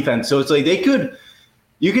 5 defense. So it's like you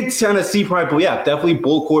could kind of see probably definitely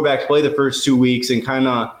both quarterbacks play the first 2 weeks and kind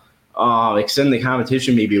of extend the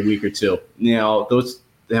competition maybe a week or two. Those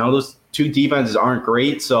 2 defenses aren't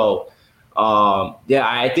great. So,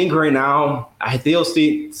 I think right now, I think you'll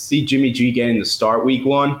see Jimmy G getting the start week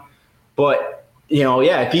 1. But,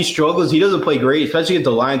 if he struggles, he doesn't play great, especially against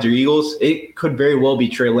the Lions or Eagles, it could very well be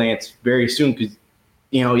Trey Lance very soon because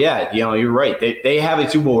you're right. They have a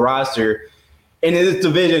Super Bowl roster. And in this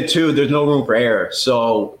division, too, there's no room for error.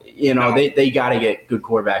 So, they got to get good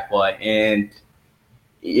quarterback play. And,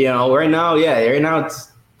 right now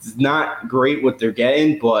it's not great what they're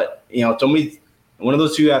getting. But, one of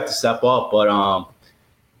those two have to step up. But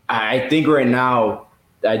I think right now,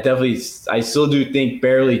 I still do think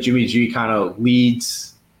barely Jimmy G kind of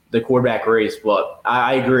leads the quarterback race. But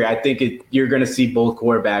I agree. I think you're going to see both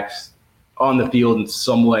quarterbacks on the field in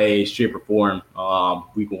some way, shape, or form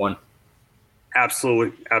week 1.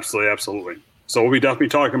 Absolutely. So we'll be definitely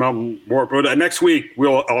talking about more. But next week,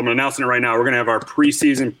 I'm announcing it right now. We're going to have our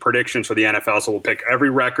preseason predictions for the NFL. So we'll pick every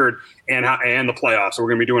record and the playoffs. So we're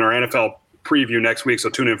going to be doing our NFL preview next week. So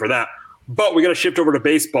tune in for that. But we got to shift over to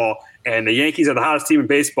baseball, and the Yankees are the hottest team in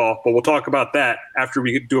baseball. But we'll talk about that after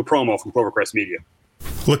we do a promo from Clovercrest Media.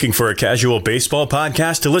 Looking for a casual baseball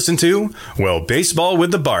podcast to listen to? Well, Baseball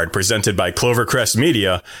with the Bard, presented by Clovercrest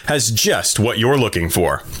Media, has just what you're looking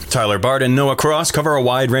for. Tyler Bard and Noah Cross cover a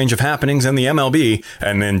wide range of happenings in the MLB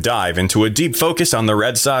and then dive into a deep focus on the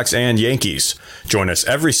Red Sox and Yankees. Join us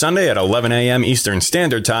every Sunday at 11 a.m. Eastern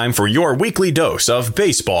Standard Time for your weekly dose of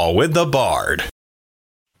Baseball with the Bard.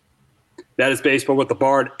 That is Baseball with the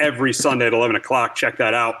Bard every Sunday at 11 o'clock. Check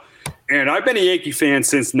that out. And I've been a Yankee fan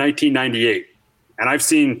since 1998. And I've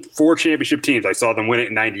seen 4 championship teams. I saw them win it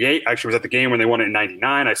in 98. I actually was at the game when they won it in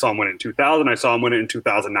 99. I saw them win it in 2000. I saw them win it in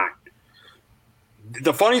 2009.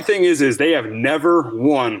 The funny thing is they have never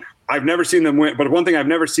won. I've never seen them win. But one thing I've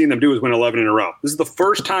never seen them do is win 11 in a row. This is the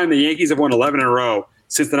first time the Yankees have won 11 in a row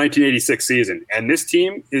since the 1986 season. And this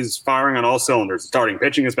team is firing on all cylinders. Starting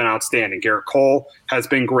pitching has been outstanding. Garrett Cole has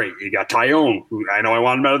been great. You got Tyone, who I know I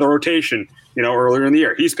wanted him out of the rotation, earlier in the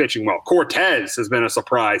year. He's pitching well. Cortez has been a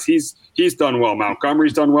surprise. He's done well.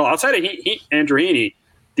 Montgomery's done well. Outside of Andrew Heaney,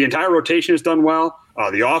 the entire rotation has done well.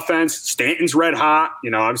 The offense, Stanton's red hot.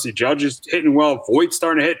 Obviously Judge is hitting well. Voigt's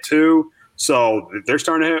starting to hit too. So they're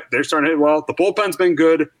starting to hit well. The bullpen's been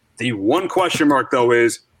good. The one question mark though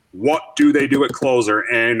is, what do they do at closer?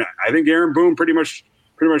 And I think Aaron Boone pretty much,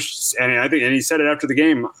 and he said it after the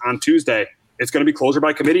game on Tuesday, it's going to be closer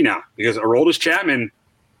by committee now because Aroldis Chapman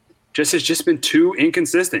has been too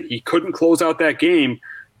inconsistent. He couldn't close out that game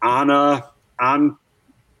on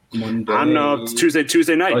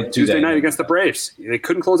Tuesday night against the Braves. They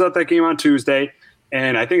couldn't close out that game on Tuesday.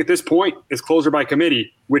 And I think at this point, it's closer by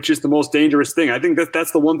committee, which is the most dangerous thing. I think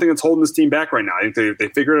that's the one thing that's holding this team back right now. I think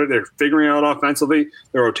they're figuring it out offensively.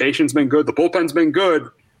 Their rotation's been good. The bullpen's been good.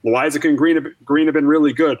 Loizac and Green have been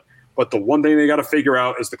really good. But the one thing they got to figure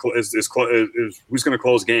out is who's going to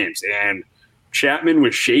close games. And Chapman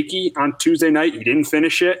was shaky on Tuesday night. He didn't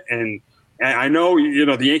finish it. And I know,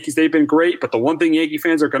 the Yankees, they've been great. But the one thing Yankee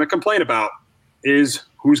fans are going to complain about is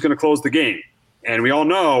who's going to close the game. And we all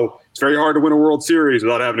know it's very hard to win a World Series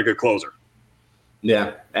without having a good closer.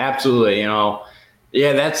 Yeah, absolutely.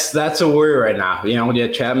 That's a worry right now.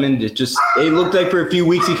 Chapman, it looked like for a few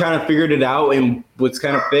weeks he kind of figured it out and was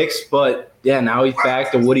kind of fixed. But, now he's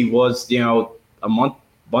back to what he was, a month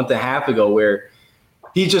and a half ago where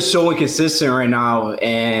he's just so inconsistent right now.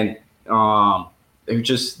 And they're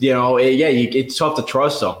just, it's tough to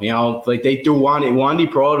trust him. Like they threw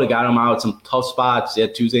Wandy Peralta, got him out some tough spots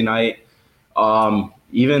at Tuesday night.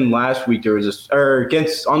 Even last week there was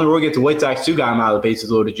on the road against the White Sox too, got him out of the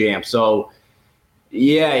bases loaded jam. So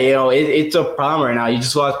it's a problem right now. You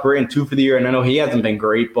just lost Britton 2 for the year, and I know he hasn't been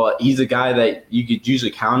great, but he's a guy that you could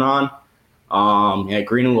usually count on.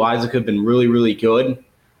 Green and Loizac have been really, really good.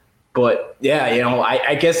 But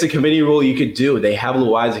I guess the committee rule you could do. They have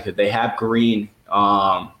Loizac, they have Green.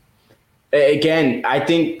 Again, I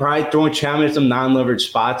think probably throwing Chapman at some non-leveraged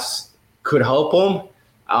spots could help him.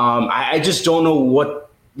 I just don't know what,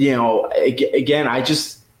 again,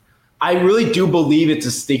 I really do believe it's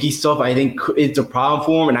a sticky stuff. I think it's a problem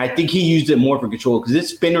for him, and I think he used it more for control because his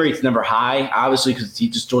spin rate's never high, obviously, because he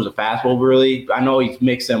just throws a fastball really. I know he's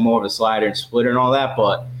mixing more of a slider and splitter and all that,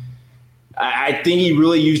 but I think he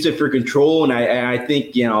really used it for control, and I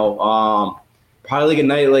think, probably like a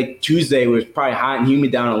night like Tuesday was probably hot and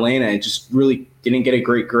humid down in Atlanta and just really didn't get a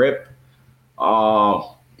great grip.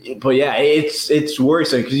 But yeah, it's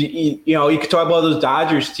worrisome because you could talk about those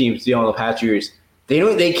Dodgers teams, the past years.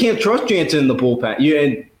 They can't trust Jansen in the bullpen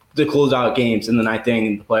and to close out games in the ninth inning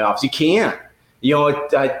in the playoffs. You can't.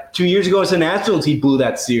 2 years ago as the Nationals, he blew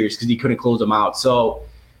that series because he couldn't close them out. So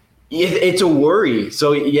it's a worry.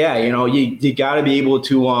 So yeah, you got to be able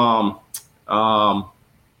to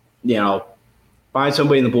find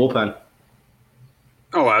somebody in the bullpen.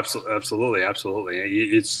 Oh, absolutely.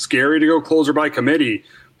 It's scary to go closer by committee.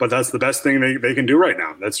 but that's the best thing they can do right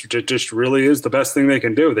now. That's just really is the best thing they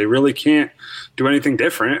can do. They really can't do anything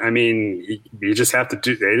different. I mean, you just have to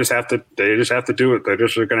do. They just have to do it. They're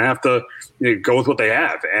just going to have to go with what they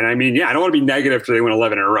have. And I mean, I don't want to be negative because they win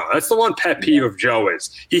 11 in a row. That's the one pet peeve of Joe is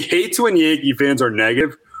he hates when Yankee fans are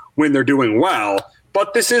negative when they're doing well.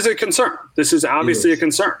 But this is a concern. This is obviously a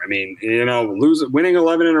concern. I mean, winning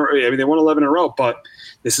 11 in a row. I mean, they won 11 in a row, but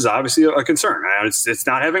this is obviously a concern. It's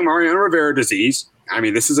not having Mariano Rivera disease. I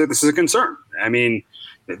mean, this is a concern. I mean,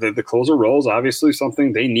 the closer role is obviously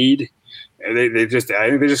something they need. I think they just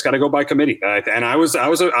got to go by committee. And I was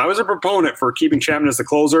a proponent for keeping Chapman as the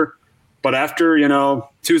closer, but after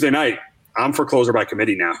Tuesday night, I'm for closer by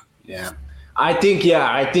committee now. Yeah. I think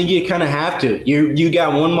you kind of have to. You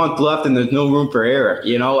got 1 month left and there's no room for error.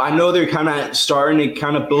 I know they're kind of starting to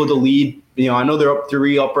kind of build a lead. I know they're up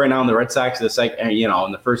 3-up right now in the Red Sox, in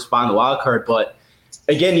the first spot in the wild card. But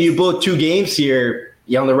again, you build 2 games here.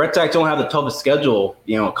 The Red Sox don't have the toughest schedule,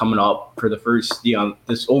 coming up for the first,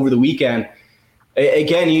 this over the weekend.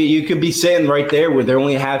 Again, you could be sitting right there where they're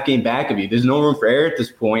only a half game back of you. There's no room for error at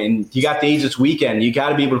this point, and you got the A's this weekend. You got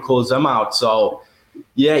to be able to close them out. So.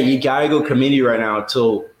 Yeah, you got to go committee right now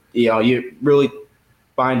until, you really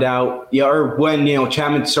find out, or when,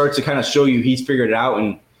 Chapman starts to kind of show you he's figured it out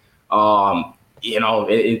and,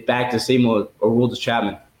 it's back to the same rules as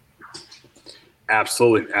Chapman.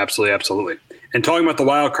 Absolutely. And talking about the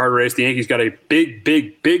wild card race, the Yankees got a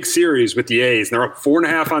big series with the A's. And they're up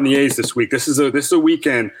 4.5 on the A's this week. This is a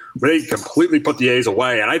weekend where they completely put the A's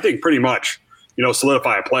away. And I think pretty much,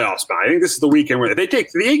 solidify a playoff spot. I think this is the weekend where the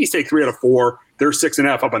Yankees take 3 out of 4. They're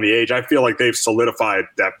 6.5 up on the A's. I feel like they've solidified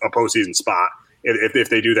a postseason spot if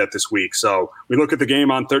they do that this week. So we look at the game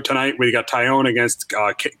on tonight. We got Tyone against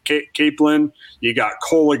Kaplan. You got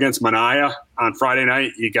Cole against Manaea on Friday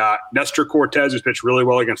night. You got Nestor Cortez, who's pitched really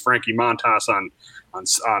well against Frankie Montas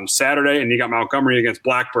on Saturday, and you got Montgomery against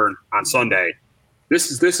Blackburn on Sunday. This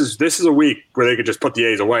is a week where they could just put the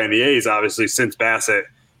A's away, and the A's obviously since Bassett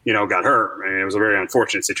got hurt. I mean, it was a very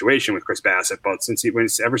unfortunate situation with Chris Bassett, but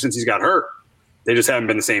ever since he's got hurt, they just haven't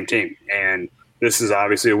been the same team. And this is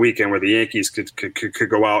obviously a weekend where the Yankees could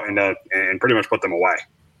go out and pretty much put them away.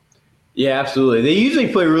 Yeah, absolutely. They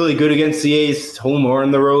usually play really good against the A's, home or on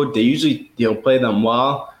the road. They usually play them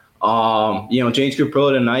well. James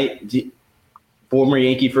Caprillo tonight, former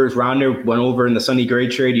Yankee first rounder, went over in the Sonny Gray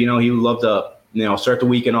trade. He would love to start the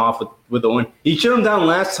weekend off with the win. He shut them down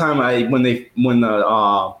last time when the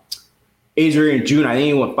A's were in June. I think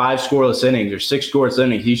he went 5 scoreless innings or 6 scoreless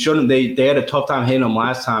innings. He showed them they had a tough time hitting him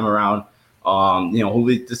last time around.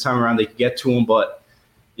 Hopefully this time around they could get to him. But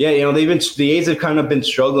yeah, the A's have kind of been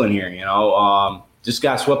struggling here. Just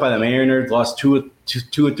got swept by the Mariners, lost 2 or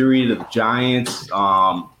 3 to the Giants.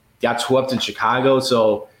 Got swept in Chicago.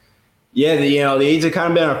 So yeah, the A's have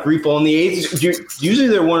kind of been on a free fall. And the A's usually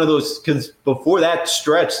they're one of those, because before that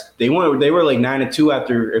stretch they were like 9-2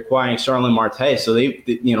 after acquiring Starlin Marte. So they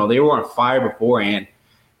were on fire beforehand.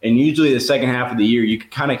 And usually the second half of the year you can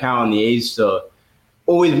kind of count on the A's to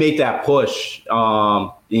always make that push.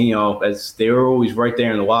 As they were always right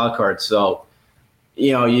there in the wild card. So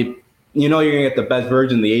you're gonna get the best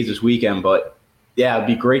version of the A's this weekend. But yeah, it'd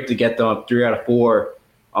be great to get them up 3 out of 4.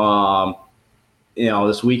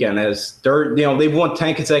 This weekend as they've won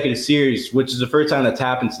 10 consecutive series, which is the first time that's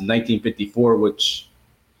happened since 1954, which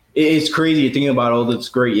is crazy thinking about all those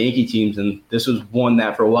great Yankee teams. And this was one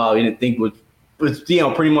that for a while you didn't think was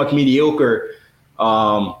pretty much mediocre.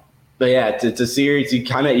 But yeah, it's a series. You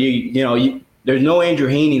kind of there's no Andrew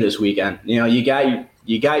Heaney this weekend. You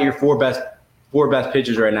got your four best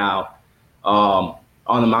pitchers right now on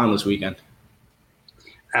the mound this weekend.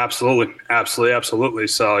 Absolutely.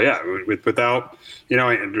 So yeah, without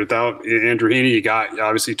Andrew Heaney, you got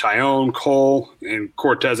obviously Tyone, Cole, and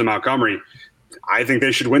Cortez and Montgomery. I think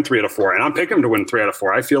they should win 3 out of 4, and I'm picking them to win 3 out of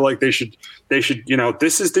 4. I feel like they should. This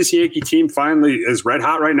Yankee team finally is red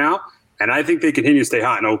hot right now, and I think they continue to stay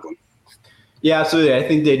hot in Oakland. Yeah, absolutely. I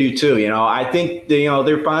think they do too. I think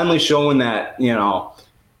they're finally showing that.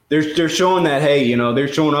 They're showing that they're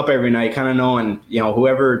showing up every night, kind of knowing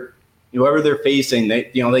whoever they're facing, they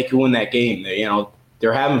can win that game.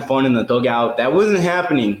 They're having fun in the dugout. That wasn't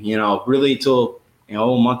happening, really till a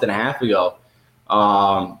month and a half ago.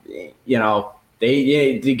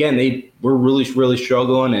 They were really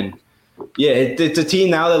struggling, and yeah, it's a team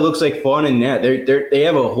now that looks like fun, and yeah, they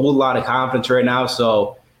have a whole lot of confidence right now.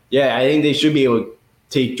 So yeah, I think they should be able to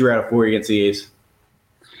take 3 out of 4 against the A's.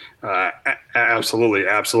 Absolutely,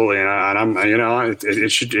 and I'm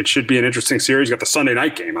it should be an interesting series. You got the Sunday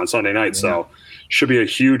night game on Sunday night, so should be a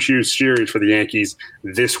huge series for the Yankees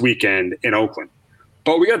this weekend in Oakland.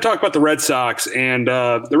 But we got to talk about the Red Sox, and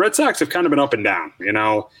the Red Sox have kind of been up and down. You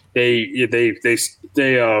know, they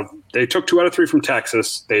took 2 out of 3 from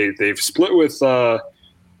Texas. They've split with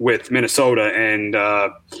Minnesota, and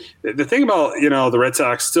the thing about the Red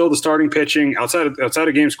Sox, still the starting pitching outside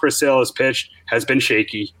of games Chris Sale has pitched has been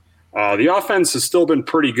shaky. The offense has still been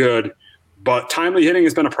pretty good, but timely hitting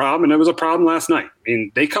has been a problem, and it was a problem last night. I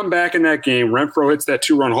mean, they come back in that game. Renfroe hits that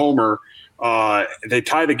 2-run homer. They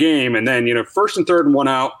tie the game, and then first and third and 1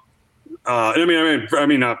 out. Schwarber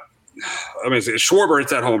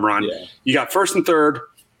hits that home run. Yeah. You got first and third,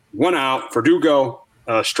 1 out. Verdugo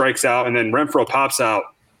strikes out, and then Renfroe pops out.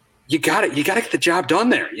 You got to get the job done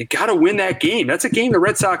there. You got to win that game. That's a game the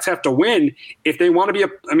Red Sox have to win if they want to be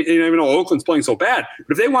even though Oakland's playing so bad,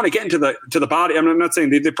 but if they want to get into the body, I'm not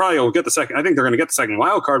saying they probably will get the second. I think they're going to get the second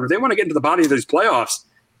wild card, but if they want to get into the body of these playoffs,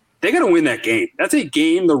 they got to win that game. That's a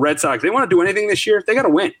game the Red Sox, they want to do anything this year, they got to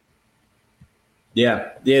win.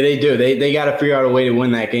 Yeah, they do. They got to figure out a way to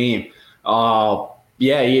win that game.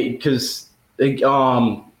 Because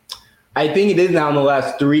I think it is now in the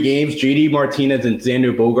last 3 games, JD Martinez and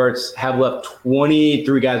Xander Bogaerts have left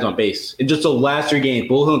 23 guys on base. In just the last 3 games,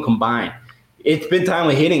 both of them combined. It's been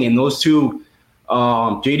timely hitting, and those two,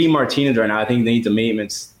 JD Martinez right now, I think they need a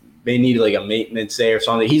maintenance day or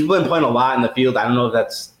something. He's been playing a lot in the field. I don't know if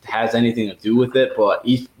that has anything to do with it, but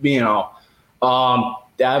he's, they got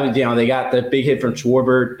the big hit from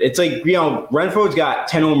Schwarber. It's like, Renfroe's got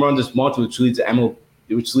 10 home runs this month, which leads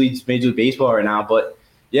Major League Baseball right now, but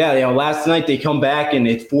yeah, last night they come back and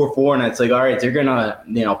it's 4-4, and it's like, all right, they're gonna,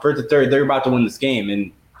 first to third, they're about to win this game, and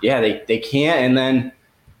yeah, they can't, and then,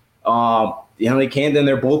 they can't. Then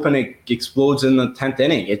their bullpen explodes in the 10th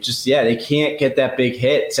inning. It's just, they can't get that big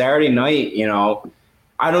hit Saturday night.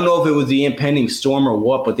 I don't know if it was the impending storm or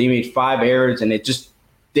what, but they made 5 errors, and they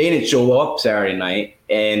didn't show up Saturday night,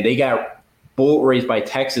 and they got boat raced by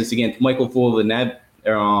Texas against Michael Fulton,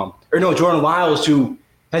 Jordan Lyles, who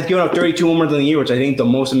has given up 32 home runs in the year, which I think the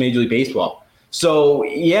most in Major League Baseball. So,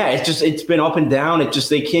 it's been up and down. It's just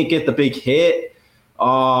they can't get the big hit.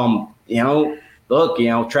 Travis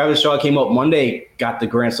Shaw came up Monday, got the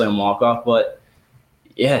Grand Slam walk-off, but,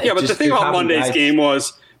 but the thing about Monday's game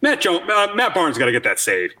was Matt Barnes got to get that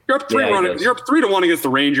save. You're up 3-1 against the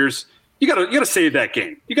Rangers. You got to save that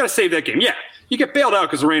game. Yeah, you get bailed out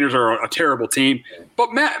because the Rangers are a terrible team,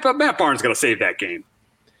 but Matt Barnes got to save that game.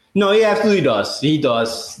 No, he absolutely does. He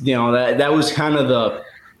does. That was kind of the,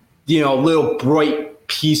 little bright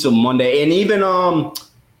piece of Monday. And even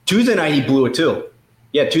Tuesday night, he blew it too.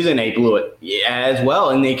 Yeah, Tuesday night he blew it as well.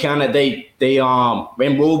 And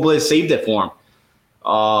and Robles saved it for him.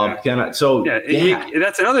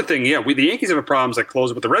 That's another thing. Yeah, the Yankees have problems at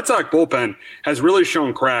closer, but the Red Sox bullpen has really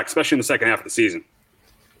shown cracks, especially in the second half of the season.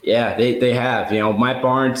 Yeah, they have. Matt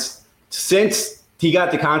Barnes, since he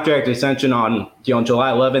got the contract extension on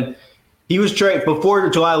July 11th. He was before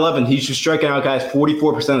July 11th. He's just striking out guys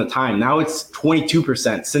 44% of the time. Now it's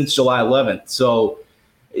 22% since July 11th. So,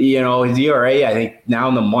 his ERA, I think now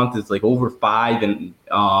in the month is like over 5, and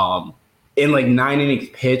in like 9 innings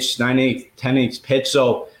pitched, 10 innings pitched.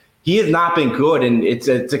 So he has not been good, and it's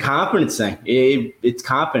a confidence thing. It's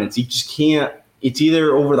confidence. He just can't. It's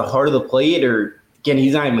either over the heart of the plate, or again,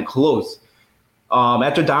 he's not even close.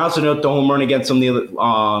 After Donaldson hit the home run against him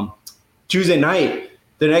the Tuesday night,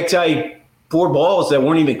 the next guy 4 balls that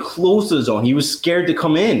weren't even close to the zone. He was scared to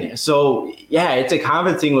come in. So, it's a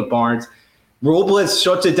confidence thing with Barnes. Robles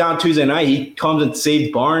shuts it down Tuesday night. He comes and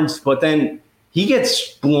saves Barnes, but then he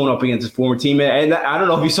gets blown up against his former team. And I don't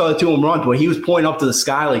know if you saw the 2 home runs, but he was pointing up to the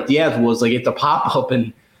sky like Diaz was, like it's a pop-up,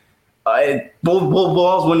 and both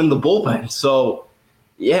balls went in the bullpen. So,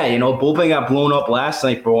 bullpen got blown up last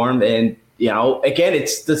night for him, and again,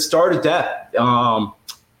 it's the start of death.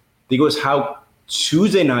 He goes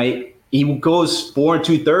Tuesday night, he goes 4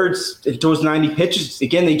 2/3 and throws 90 pitches.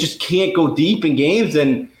 Again, they just can't go deep in games,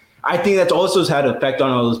 and I think that's also had an effect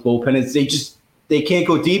on all those bullpens. They can't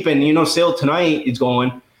go deep, and Sale tonight is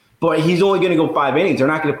going, but he's only going to go 5 innings. They're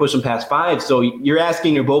not going to push him past 5, so you're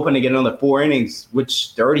asking your bullpen to get another 4 innings,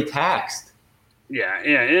 which they're already taxed. Yeah,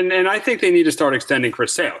 and I think they need to start extending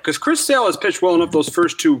Chris Sale, because Chris Sale has pitched well enough those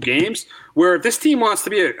first 2 games where if this team wants to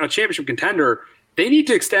be a championship contender, they need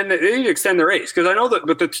to extend their ace. Because I know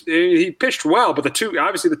that, he pitched well, but the 2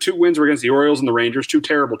 wins were against the Orioles and the Rangers, 2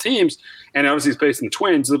 terrible teams, and obviously he's facing the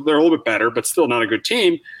Twins. They're a little bit better, but still not a good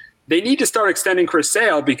team. They need to start extending Chris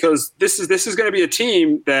Sale, because this is going to be a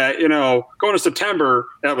team that, going to September,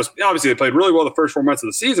 that was obviously they played really well the first 4 months of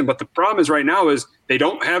the season, but the problem is right now is they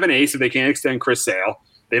don't have an ace if they can't extend Chris Sale.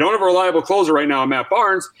 They don't have a reliable closer right now in Matt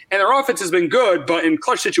Barnes, and their offense has been good, but in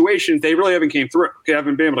clutch situations, they really haven't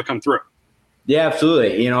been able to come through. Yeah,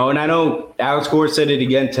 absolutely. And I know Alex Gordon said it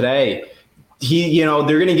again today. They're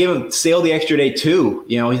going to give Sale the extra day too.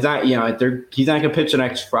 He's not going to pitch the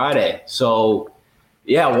next Friday. So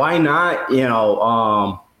yeah, why not?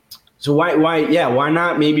 So why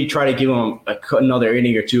not maybe try to give him another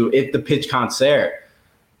inning or two if the pitch count's there?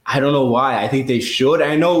 I don't know why. I think they should.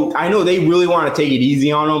 I know they really want to take it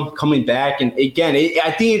easy on him coming back. And again,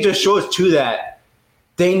 I think it just shows too that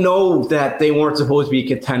they know that they weren't supposed to be a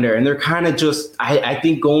contender, and they're kind of just, I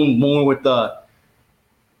think, going more with the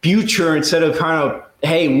future instead of kind of,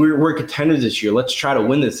 hey, we're contenders this year. Let's try to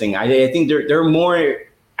win this thing. I think they're more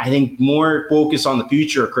focused on the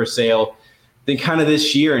future of Chris Sale than kind of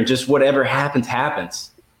this year, and just whatever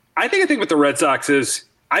happens. I think with the Red Sox is,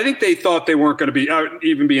 I think they thought they weren't going to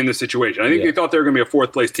even be in this situation. I think they thought they were going to be a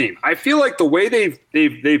fourth place team. I feel like the way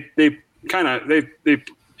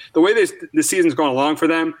the way the season's gone along for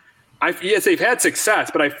them, yes, they've had success,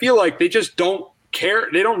 but I feel like they just don't care.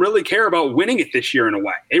 They don't really care about winning it this year in a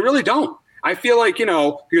way. They really don't. I feel like,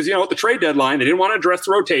 because, at the trade deadline, they didn't want to address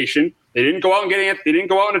the rotation. They didn't go out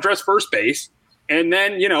and address first base. And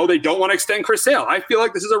then, they don't want to extend Chris Sale. I feel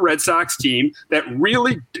like this is a Red Sox team that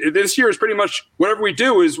really, this year is pretty much whatever we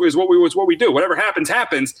do is what we do. Whatever happens.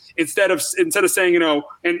 Instead of saying,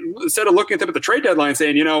 and instead of looking at them at the trade deadline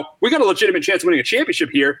saying, we got a legitimate chance of winning a championship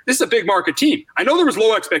here. This is a big market team. I know there was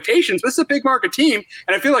low expectations, but this is a big market team.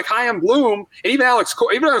 And I feel like Chaim Bloom and even Alex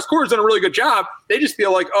Cora's done a really good job. They just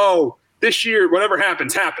feel like, this year, whatever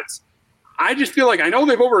happens. I just feel like, I know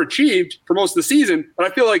they've overachieved for most of the season, but I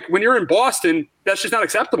feel like when you're in Boston, that's just not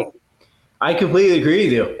acceptable. I completely agree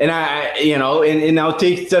with you. And and I'll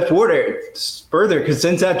take a step further, because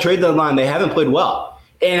since that trade deadline, they haven't played well.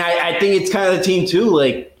 And I think it's kind of the team too.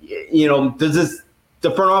 Like, the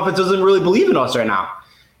front office doesn't really believe in us right now.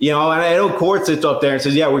 And I know Court sits up there and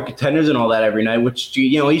says, yeah, we're contenders and all that every night, which,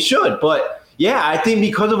 he should. But yeah, I think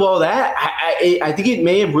because of all that, I think it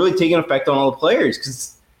may have really taken effect on all the players,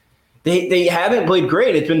 because They haven't played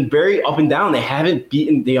great. It's been very up and down. They haven't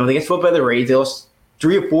beaten, they got swept by the Rays. They lost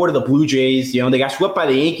 3 or 4 to the Blue Jays. They got swept by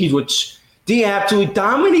the Yankees, which they absolutely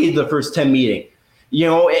dominated the first 10 meeting.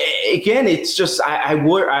 Again, it's just, I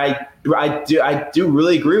do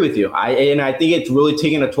really agree with you. And I think it's really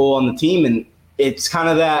taking a toll on the team. And it's kind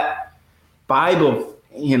of that vibe of,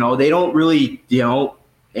 they don't really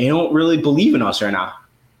believe in us right now.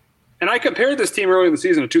 And I compared this team early in the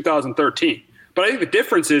season to 2013. But I think the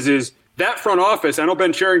difference is that front office, I know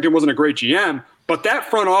Ben Cherington wasn't a great GM, but that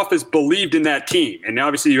front office believed in that team. And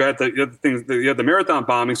obviously you had the marathon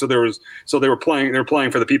bombing, so they were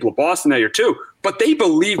playing for the people of Boston that year too. But they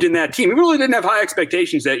believed in that team. We really didn't have high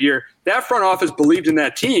expectations that year. That front office believed in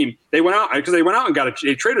that team. They went out and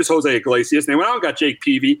they traded Jose Iglesias, and they went out and got Jake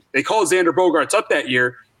Peavy. They called Xander Bogaerts up that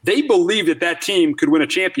year. They believed that team could win a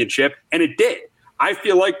championship, and it did. I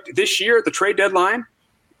feel like this year at the trade deadline,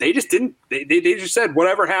 they just didn't. They just said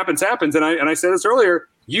whatever happens. And I said this earlier.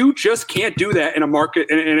 You just can't do that in a market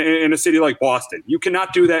in a city like Boston. You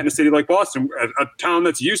cannot do that in a city like Boston, a town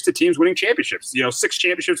that's used to teams winning championships. 6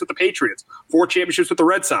 championships with the Patriots, 4 championships with the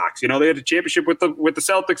Red Sox. They had a championship with the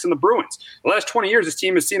Celtics and the Bruins. The last 20 years, this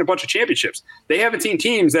team has seen a bunch of championships. They haven't seen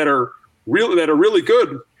teams that are really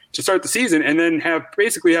good to start the season and then have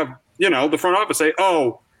the front office say,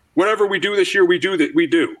 oh, whatever we do this year, we do.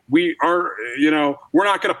 We are, we're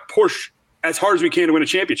not going to push as hard as we can to win a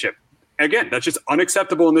championship. Again, that's just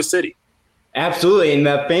unacceptable in this city. Absolutely, and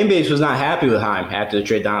the fan base was not happy with Chaim after the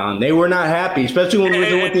trade down. They were not happy, especially when we were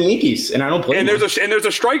doing with the Yankees. And I don't blame them. There's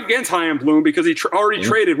a strike against Chaim Bloom because he already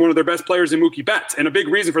traded one of their best players in Mookie Betts. And a big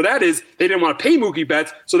reason for that is they didn't want to pay Mookie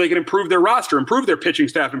Betts so they could improve their roster, improve their pitching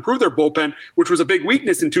staff, improve their bullpen, which was a big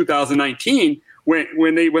weakness in 2019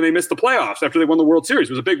 when they missed the playoffs after they won the World Series.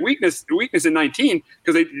 It was a big weakness in 19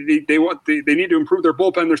 because they need to improve their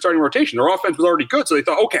bullpen, their starting rotation. Their offense was already good, so they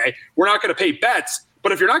thought, okay, we're not going to pay Betts.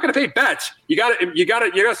 But if you're not going to pay Betts, you got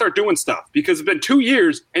to start doing stuff because it's been 2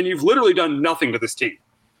 years and you've literally done nothing to this team.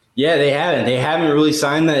 Yeah, they haven't. They haven't really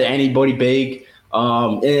signed anybody big.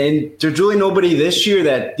 And there's really nobody this year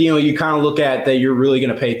that you kind of look at that you're really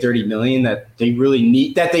going to pay $30 million that they really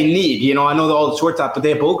need. I know they're all the shortstop, but they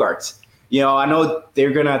have Bogaerts. I know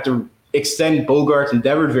they're going to have to extend Bogaerts and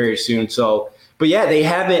Devers very soon. So, but yeah, they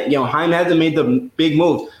haven't. Chaim hasn't made the big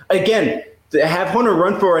move again. To have Hunter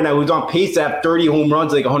Renfroe right now, who's on pace to have 30 home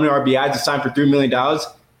runs, like 100 RBIs, to sign for $3 million.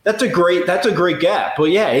 That's a great gap.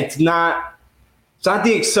 But yeah, it's not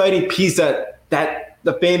the exciting piece that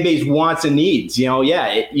the fan base wants and needs. That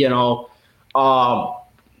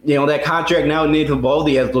contract now with Nathan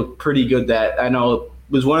Eovaldi has looked pretty good. That I know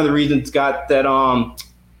was one of the reasons got that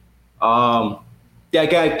that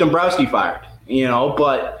guy Dombrowski fired.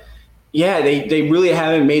 But yeah, they really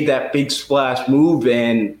haven't made that big splash move.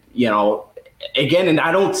 And, again, and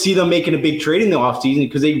I don't see them making a big trade in the offseason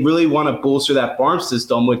because they really want to bolster that farm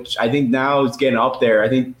system, which I think now is getting up there. I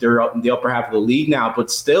think they're up in the upper half of the league now,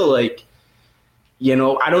 but still, I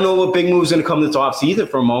don't know what big move is going to come this offseason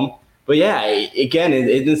from them. But yeah, again,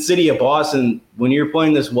 in the city of Boston, when you're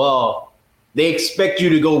playing this well, they expect you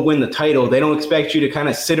to go win the title. They don't expect you to kind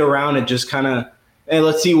of sit around and just kind of, hey,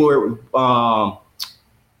 let's see where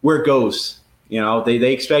it goes.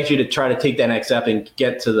 They expect you to try to take that next step and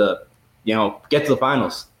get to the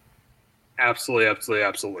finals.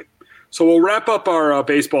 Absolutely. So we'll wrap up our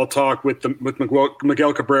baseball talk with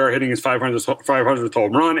Miguel Cabrera hitting his 500th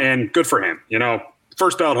home run, and good for him.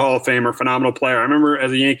 First ballot Hall of Famer, phenomenal player. I remember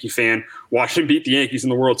as a Yankee fan watching him beat the Yankees in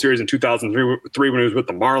the World Series in 2003 when he was with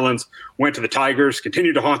the Marlins. Went to the Tigers,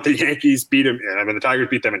 continued to haunt the Yankees, beat him. The Tigers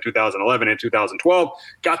beat them in 2011 and 2012.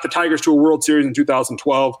 Got the Tigers to a World Series in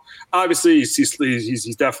 2012. Obviously,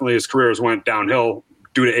 he's definitely, his career has went downhill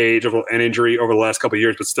due to age and injury over the last couple of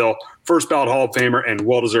years, but still first ballot Hall of Famer and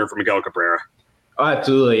well-deserved for Miguel Cabrera. Oh,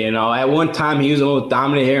 absolutely. At one time he was the most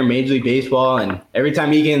dominant hitter in Major League Baseball, and every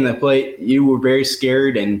time he came in the plate, you were very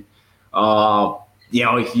scared. And you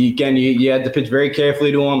had to pitch very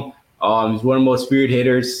carefully to him. He's one of the most feared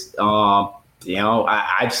hitters.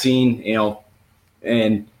 I've seen.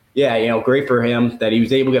 Great for him that he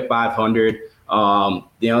was able to get 500.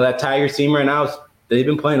 That Tigers team right now, they've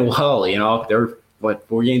been playing well. They're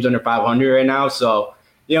 4 games under 500 right now, so.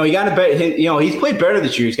 He got to bet. He's played better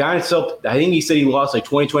this year. He's got himself. I think he said he lost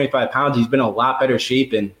 20, 25 pounds. He's been in a lot better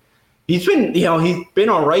shape, and he's been, he's been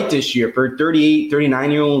all right this year for a 38,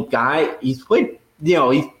 39-year-old guy. He's played,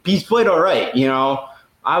 he's played all right.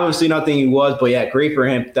 Obviously nothing he was, but yeah, great for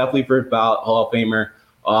him. Definitely for ballot Hall of Famer.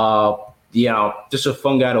 Just a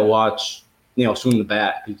fun guy to watch. Swing the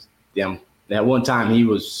bat. That one time he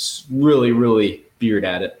was really, really feared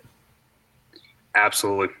at it.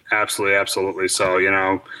 Absolutely.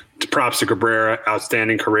 So, props to Cabrera,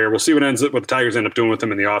 outstanding career. We'll see what the Tigers end up doing with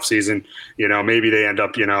him in the offseason. Maybe they end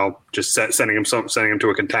up, just sending him to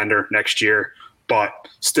a contender next year. But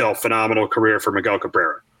still, phenomenal career for Miguel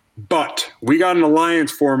Cabrera. But we got an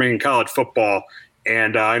alliance forming in college football,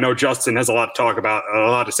 and I know Justin has a lot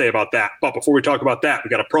to say about that. But before we talk about that, we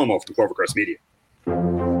got a promo from Clovercrest Media.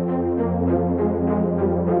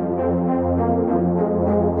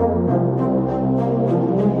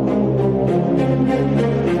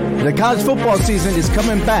 The college football season is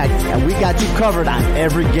coming back, and we got you covered on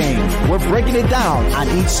every game. We're breaking it down on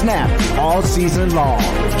each snap all season long.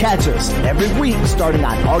 Catch us every week starting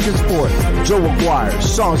on August 4th. Joe Aguirre,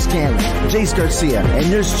 Sean Scanlon, Jace Garcia, and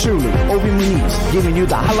yours truly, Obi Muniz, giving you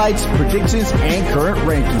the highlights, predictions, and current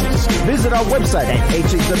rankings. Visit our website at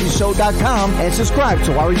hhwshow.com and subscribe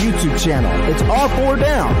to our YouTube channel. It's All Four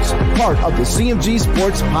Downs, part of the CMG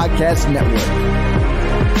Sports Podcast Network.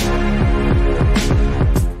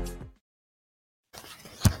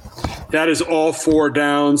 That is All Four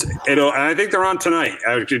Downs. I think they're on tonight.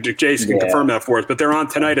 Jason can confirm that for us, but they're on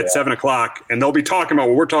tonight at 7 o'clock, and they'll be talking about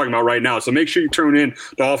what we're talking about right now. So make sure you tune in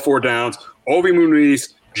to All Four Downs. Obi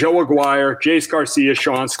Muniz, Joe Aguirre, Jace Garcia,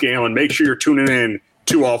 Sean Scanlon. Make sure you're tuning in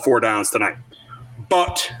to All Four Downs tonight.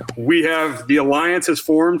 But we have the alliance has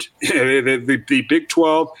formed, the Big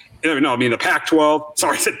 12. The Pac-12.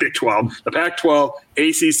 Sorry, I said Big 12. The Pac-12,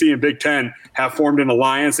 ACC, and Big 10 have formed an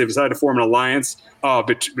alliance. They've decided to form an alliance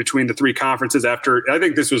between the three conferences after, I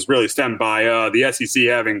think this was really stemmed by the SEC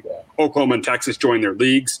having Oklahoma and Texas join their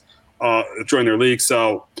leagues.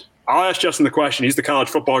 So I'll ask Justin the question. He's the college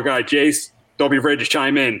football guy. Jace, don't be afraid to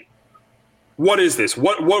chime in. What is this?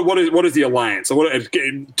 What is the alliance? So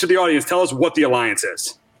to the audience, tell us what the alliance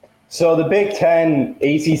is. So the Big 10,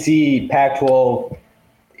 ACC, Pac-12.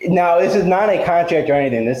 Now, this is not a contract or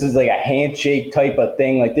anything. This is like a handshake type of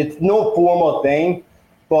thing. Like, it's no formal thing,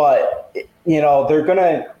 but, they're going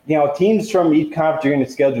to, teams from each conference are going to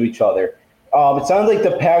schedule each other. It sounds like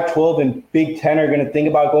the Pac-12 and Big 10 are going to think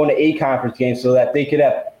about going to 8 conference games so that they could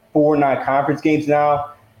have 4 non-conference games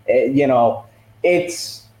now. They're going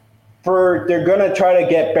to try to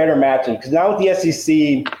get better matches. Because now with the SEC,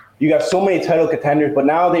 you got so many title contenders, but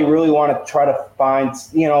now they really want to try to find,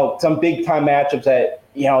 some big-time matchups that,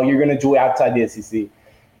 you're going to do outside the SEC.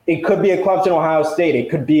 It could be a Clemson, Ohio State. It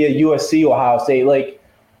could be a USC, Ohio State.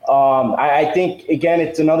 I think, again,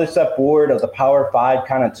 it's another step forward of the Power 5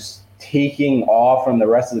 kind of just taking off from the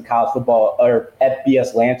rest of the college football or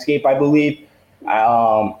FBS landscape, I believe.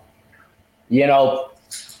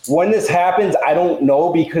 When this happens, I don't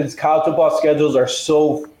know because college football schedules are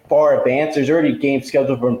so far advanced. There's already games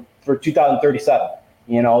scheduled for 2037,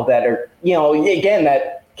 that are, again,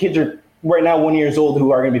 that kids are right now 1 year old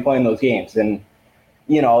who are going to be playing those games, and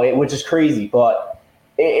which is crazy. But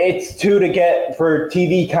it's to get for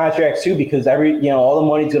TV contracts too, because all the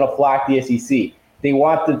money's going to flock to the SEC. They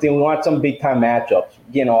want some big time matchups.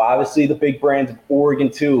 Obviously the big brands of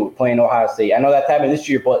Oregon too playing Ohio State. I know that's happened this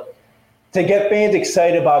year, but to get fans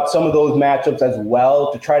excited about some of those matchups as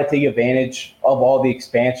well, to try to take advantage of all the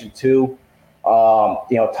expansion too.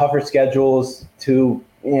 Tougher schedules too.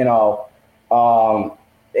 Again,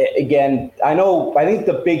 I think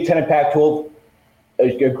the Big Ten and Pac-12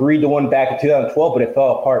 agreed to one back in 2012, but it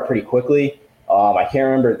fell apart pretty quickly. I can't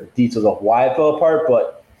remember the details of why it fell apart,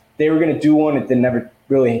 but they were going to do one. It then never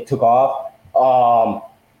really took off.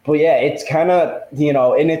 But yeah, it's kind of,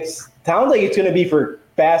 and it sounds like it's going to be for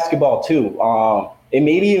basketball too. And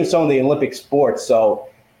maybe even some of the Olympic sports. So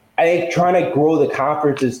I think trying to grow the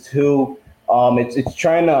conferences too. It's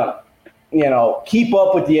trying to, keep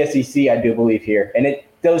up with the SEC, I do believe here. And it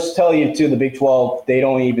does tell you too, the Big 12, they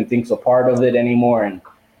don't even think so part of it anymore. And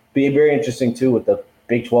be very interesting too what the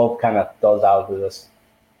Big 12 kind of does out of this.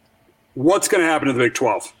 What's going to happen to the Big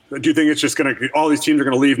 12? Do you think it's just going to – all these teams are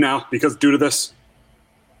going to leave now due to this?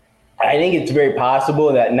 I think it's very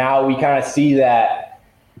possible that now we kind of see that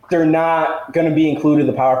they're not going to be included in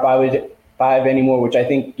the Power Five anymore, which I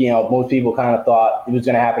think, most people kind of thought it was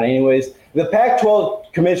going to happen anyways. The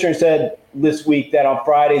Pac-12 commissioner said this week that on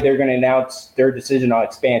Friday they're going to announce their decision on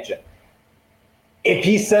expansion. If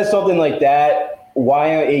he says something like that,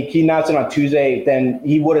 why he announced it on Tuesday, then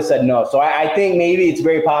he would have said no. So I think maybe it's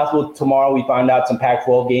very possible tomorrow we find out some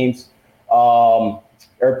Pac-12 games or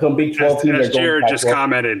some Big 12 teams. As Jared just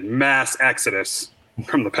commented, mass exodus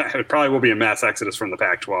from the Pac. It probably will be a mass exodus from the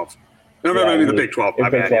Pac-12. No, maybe the Big 12.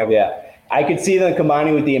 Big 12, yeah. I could see them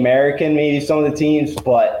combining with the American, maybe some of the teams,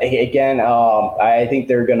 but again, I think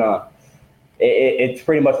they're gonna. It's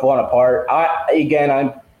pretty much falling apart. I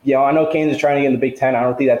know Kansas is trying to get in the Big Ten. I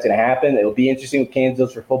don't think that's going to happen. It'll be interesting with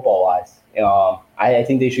Kansas for football-wise. I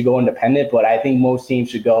think they should go independent, but I think most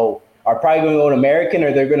teams are probably going to go to American,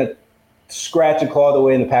 or they're going to scratch and claw their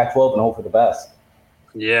way in the Pac-12 and hope for the best.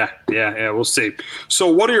 Yeah, we'll see.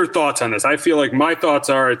 So what are your thoughts on this? I feel like my thoughts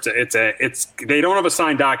are they don't have a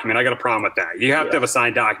signed document. I got a problem with that. You have to have a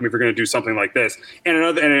signed document if you're going to do something like this. And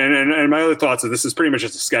my other thoughts is this is pretty much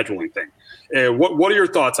just a scheduling thing. What are your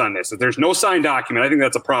thoughts on this? If there's no signed document, I think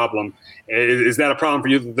that's a problem. Is that a problem for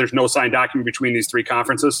you that there's no signed document between these three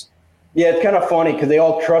conferences? Yeah, it's kind of funny because they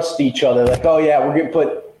all trust each other. Like, oh, yeah, we're going to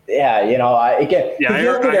put – I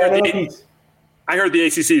heard the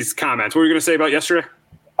ACC's comments. What were you going to say about yesterday?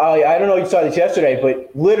 Oh, yeah, I don't know if you saw this yesterday, but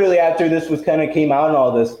literally after this came out and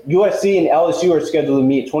all this, USC and LSU are scheduled to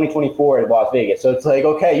meet 2024 in Las Vegas. So it's like,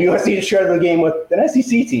 okay, USC is scheduled a game with an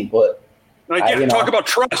SEC team, but – talk about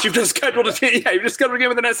trust. You've just scheduled a game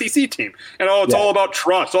with an SEC team, and it's all about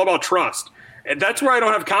trust. It's all about trust, and that's where I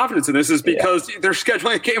don't have confidence in this. Is because they're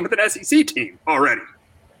scheduling a game with an SEC team already.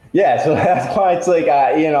 Yeah, so that's why it's like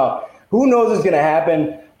who knows what's going to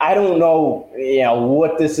happen. I don't know,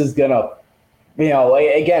 what this is going to,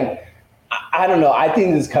 again, I don't know. I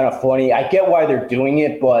think this is kind of funny. I get why they're doing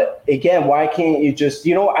it, but again, why can't you just,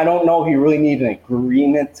 I don't know if you really need an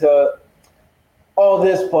agreement to all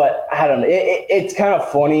this, but I don't know. It's kind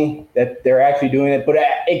of funny that they're actually doing it, but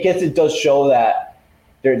I guess it does show that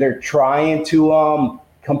they're trying to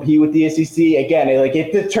compete with the SEC. Again,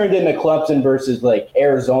 if it turned into Clemson versus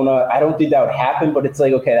Arizona, I don't think that would happen, but it's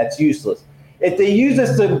like, okay, that's useless. If they use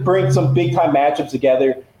this to bring some big time matchups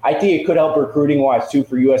together, I think it could help recruiting wise too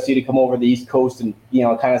for USC to come over the East Coast and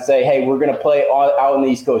kind of say, hey, we're going to play out on the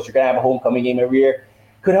East Coast. You're going to have a homecoming game every year.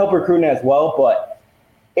 Could help recruiting as well, but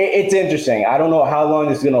it's interesting. I don't know how long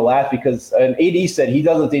this is going to last because an AD said he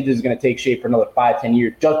doesn't think this is going to take shape for another 5-10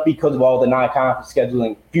 years just because of all the non-conference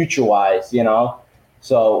scheduling future-wise,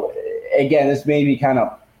 So, again, this may be kind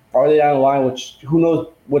of farther down the line, which who knows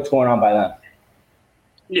what's going on by then.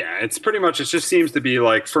 Yeah, it's pretty much. It just seems to be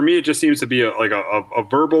for me. It just seems to be a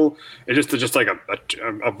verbal. It's just like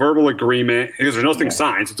a verbal agreement because there's nothing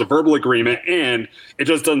signed. So it's a verbal agreement, and it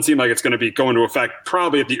just doesn't seem like it's going to be going to effect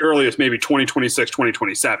probably at the earliest, maybe 2026,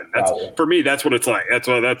 2027. That's for me. That's what it's like. That's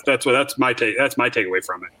my take. That's my takeaway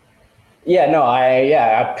from it. Yeah, no,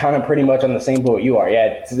 I'm kind of pretty much on the same boat you are.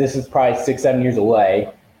 Yeah, this is probably 6-7 years away.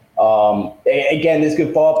 Again, this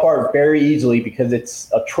could fall apart very easily because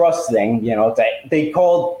it's a trust thing. Because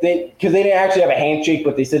they didn't actually have a handshake,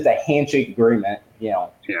 but they said it's a handshake agreement. Yeah.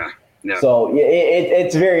 So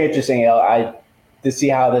it's very interesting. To see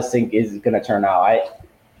how this thing is going to turn out.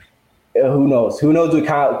 Who knows? Who knows with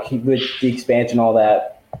the expansion, all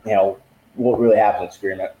that. What really happens in this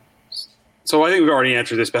agreement. So I think we've already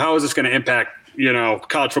answered this, but how is this going to impact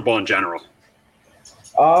college football in general?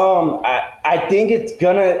 I think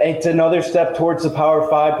it's another step towards the Power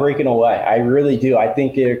 5 breaking away. I really do. I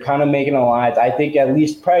think they're kind of making alliance. I think at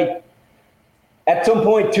least probably at some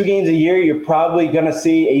point 2 games a year, you're probably going to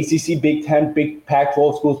see ACC, Big Ten, Big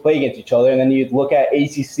Pac-12 schools play against each other. And then you look at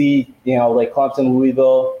ACC, like Clemson,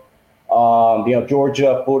 Louisville,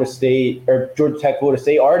 Georgia, Florida State, or Georgia Tech, Florida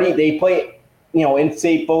State. Already they play,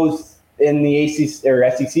 in-state foes in the ACC or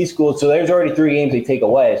SEC schools. So there's already 3 games they take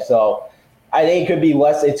away. So I think it's going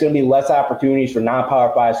to be less opportunities for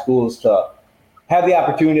non-Power 5 schools to have the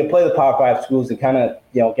opportunity to play the Power 5 schools and kind of,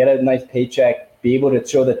 get a nice paycheck, be able to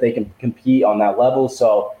show that they can compete on that level.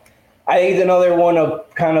 So I think it's another one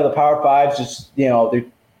of kind of the Power 5s, just, they're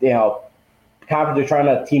trying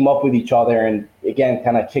to team up with each other and, again,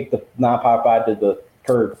 kind of kick the non-Power 5 to the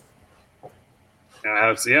curb.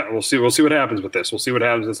 We'll see what happens with this. We'll see what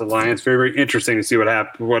happens with this alliance. Very, very interesting to see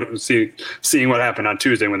seeing what happened on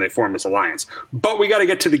Tuesday when they formed this alliance. But we got to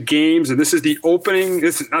get to the games, and this is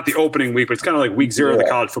not the opening week, but it's kind of like week 0 of the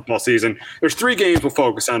college football season. There's 3 games we'll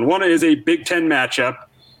focus on. One is a Big Ten matchup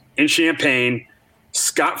in Champaign.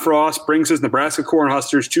 Scott Frost brings his Nebraska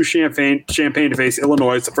Cornhuskers to Champaign to face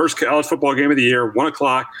Illinois. It's the first college football game of the year,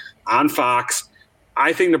 1:00 on Fox.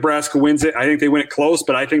 I think Nebraska wins it. I think they win it close,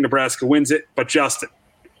 but I think Nebraska wins it. But Justin,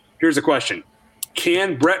 here's a question.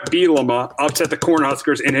 Can Brett Bielema upset the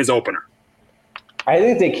Cornhuskers in his opener? I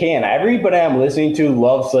think they can. Everybody I'm listening to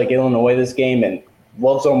loves Illinois this game and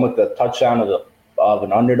loves them with the touchdown of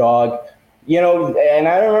an underdog. And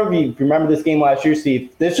I don't remember if you remember this game last year,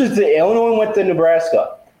 Steve. This was Illinois went to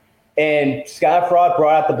Nebraska, and Scott Frost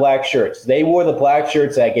brought out the black shirts. They wore the black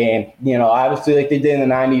shirts that game. Obviously like they did in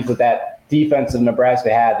the 90s with that defense that Nebraska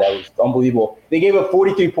had that was unbelievable. They gave up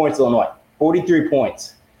 43 points to Illinois, 43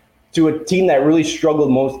 points to a team that really struggled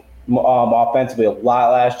most offensively a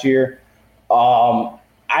lot last year.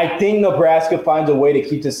 I think Nebraska finds a way to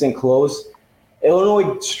keep this thing close.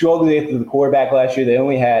 Illinois struggled with the quarterback last year. They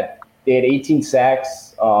had 18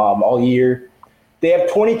 sacks all year. They have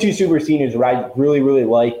 22 super seniors, who I really, really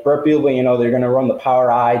like. Brett Bielema, they're going to run the power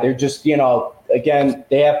I. They're just, again,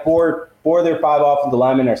 they have four of their 5 offensive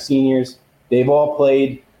linemen are seniors. They've all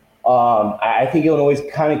played. I think Illinois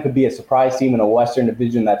kind of could be a surprise team in a Western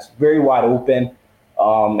division that's very wide open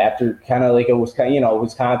after kind of like it was,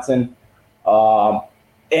 Wisconsin.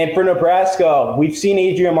 And for Nebraska, we've seen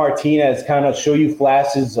Adrian Martinez kind of show you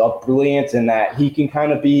flashes of brilliance in that he can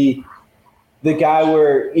kind of be the guy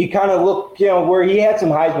where he kind of look, where he had some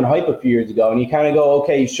Heisman hype a few years ago, and you kind of go,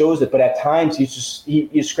 okay, he shows it, but at times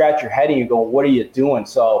you scratch your head and you go, what are you doing?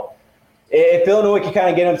 So if Illinois can kind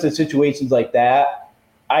of get into situations like that,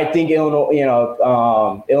 I think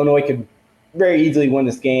Illinois could very easily win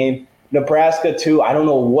this game. Nebraska too. I don't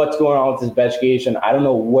know what's going on with this investigation. I don't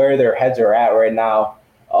know where their heads are at right now.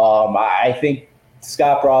 I think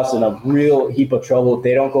Scott Frost in a real heap of trouble if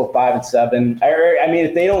they don't go 5-7.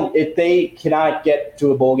 If they cannot get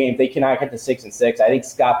to a bowl game, if they cannot get to 6-6, I think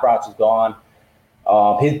Scott Frost is gone.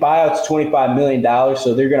 His buyout's $25 million,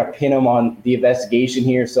 so they're going to pin him on the investigation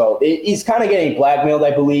here. So he's kind of getting blackmailed,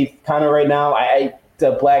 I believe, kind of right now. It's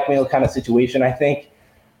a blackmail kind of situation, I think.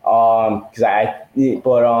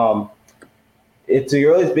 It's the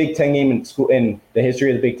earliest Big Ten game in the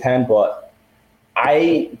history of the Big Ten, but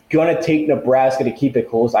I'm going to take Nebraska to keep it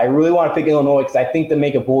close. I really want to pick Illinois because I think to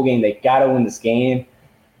make a bowl game, they got to win this game.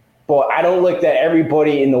 But I don't look that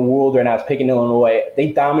everybody in the world right now is picking Illinois.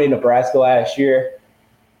 They dominated Nebraska last year,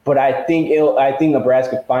 but I think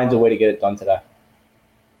Nebraska finds a way to get it done today.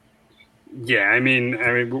 Yeah, it's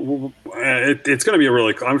going to be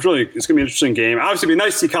it's going to be an interesting game. Obviously, it'd be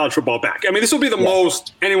nice to see college football back. This will be the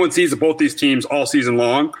most anyone sees of both these teams all season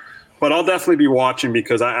long. But I'll definitely be watching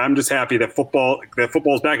because I'm just happy that football's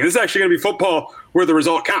back. And this is actually going to be football where the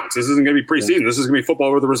result counts. This isn't going to be preseason. This is going to be football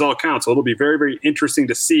where the result counts. So it'll be very, very interesting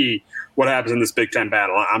to see what happens in this Big Ten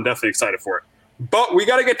battle. I'm definitely excited for it. But we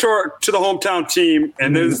got to get to the hometown team,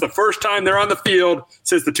 and this is the first time they're on the field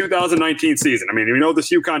since the 2019 season. We know this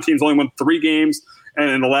UConn team's only won 3 games, and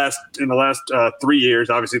in the last 3 years,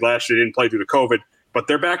 obviously last year they didn't play due to COVID, but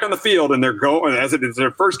they're back on the field, and they're going as it is their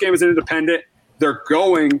first game as an independent. They're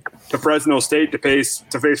going to Fresno State to face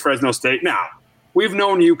Fresno State. Now, we've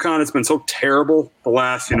known UConn has been so terrible the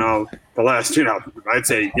last I'd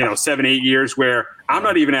say 7-8 years where I'm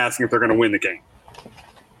not even asking if they're going to win the game.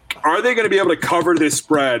 Are they going to be able to cover this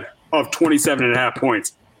spread of 27.5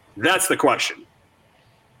 points? That's the question.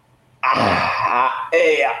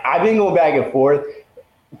 I've been going back and forth.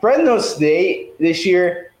 Fresno State this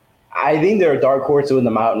year, I think they're a dark horse to win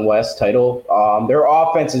the Mountain West title. Their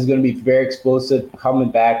offense is going to be very explosive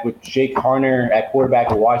coming back with Jake Harner at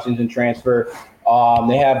quarterback, a Washington transfer.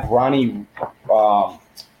 They have Ronnie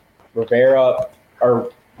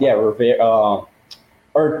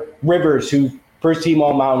Rivers, who first team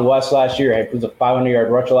All Mountain West last year. It was a 500-yard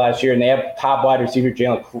rusher last year, and they have top wide receiver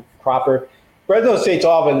Jalen Cropper. Fresno State's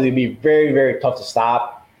offense is going to be very, very tough to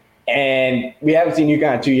stop, and we haven't seen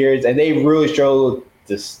UConn in 2 years, and they really struggled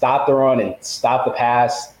to stop the run and stop the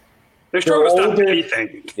pass. They struggle to stop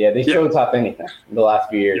anything. Yeah, they struggle to stop anything in the last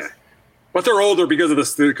few years. Yeah. But they're older because of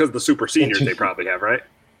the super seniors they probably have, right?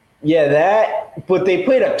 Yeah, but they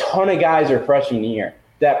played a ton of guys their freshman year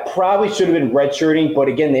that probably should have been redshirting, but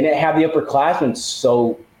again, they didn't have the upperclassmen,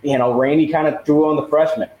 so Randy kind of threw on the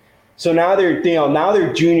freshmen. So now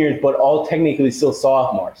they're juniors, but all technically still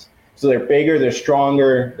sophomores. So they're bigger, they're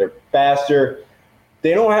stronger, they're faster.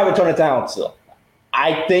 They don't have a ton of talent still.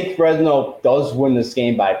 I think Fresno does win this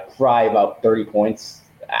game by probably about 30 points.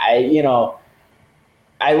 I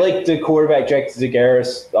like the quarterback, Jackson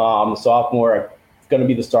Zagaris, the sophomore, going to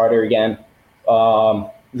be the starter again.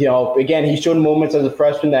 Again, he showed moments as a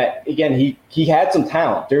freshman that, again, he had some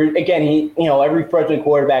talent. Every freshman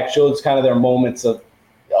quarterback shows kind of their moments of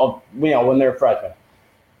when they're a freshman.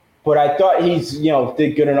 But I thought he's,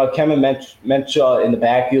 did good enough. Kevin Mencha in the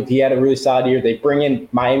backfield, he had a really solid year. They bring in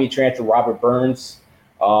Miami transfer Robert Burns,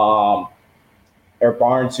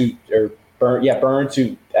 Burns, who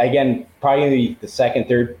again probably gonna be the second,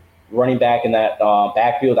 third running back in that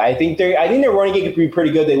backfield. I think their running game could be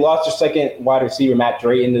pretty good. They lost their second wide receiver, Matt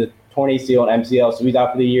Drayton, to torn ACL and MCL, so he's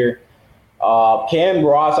out for the year. Cam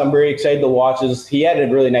Ross, I'm very excited to watch this. He had a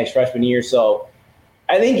really nice freshman year, so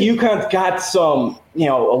I think UConn's got some,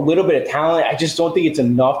 a little bit of talent. I just don't think it's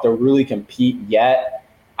enough to really compete yet.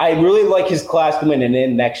 I really like his class coming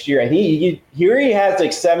in next year. I think he already has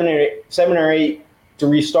like seven or eight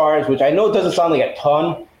 3-stars, which I know doesn't sound like a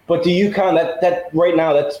ton, but to UConn, that right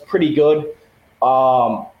now, that's pretty good.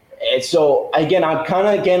 And so, again, I'm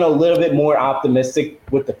kind of getting a little bit more optimistic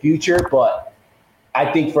with the future, but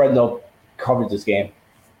I think Fresno covers this game.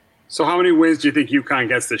 So how many wins do you think UConn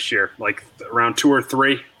gets this year? Like around 2 or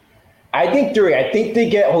 3? I think 3. I think they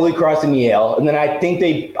get Holy Cross and Yale, and then I think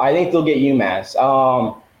they'll get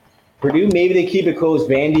UMass. Purdue, maybe they keep it close.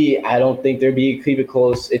 Vandy, I don't think they'll keep it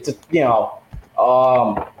close. It's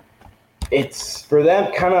it's for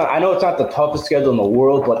them kind of. I know it's not the toughest schedule in the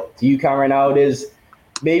world, but to UConn right now it is.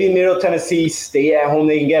 Maybe Middle Tennessee State at home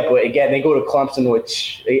they can get, but again they go to Clemson,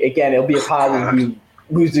 which again it'll be a positive. You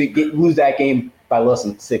lose that game by less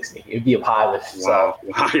than 60. It'd be a positive. Wow.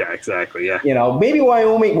 Yeah, exactly. Yeah. Maybe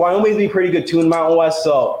Wyoming would be pretty good too in Mountain West.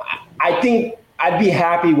 So I think I'd be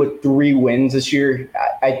happy with 3 wins this year.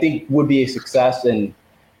 I think would be a success and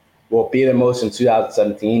will be the most in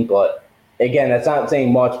 2017. But again, that's not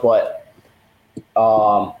saying much. But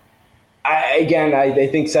I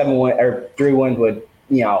think 3 wins would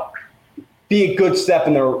be a good step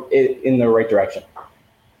in the right direction.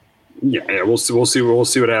 Yeah, we'll see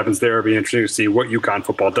what happens there. It'll be interesting to see what UConn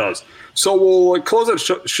football does. So we'll close out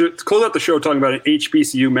the show talking about an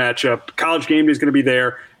HBCU matchup. College Game Day is going to be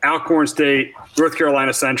there. Alcorn State, North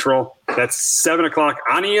Carolina Central. That's 7:00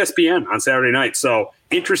 on ESPN on Saturday night. So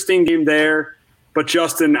interesting game there. But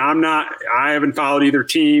Justin, I haven't followed either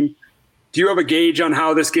team. Do you have a gauge on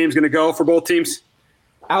how this game's going to go for both teams?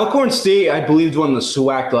 Alcorn State, I believe, won the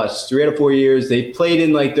SWAC the last 3 out of 4 years. They played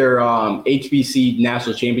in their HBC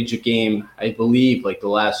national championship game, I believe, the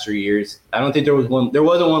last 3 years. I don't think there was one. There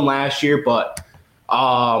wasn't one last year, but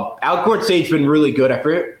Alcorn State's been really good. I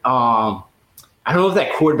forget. I don't know if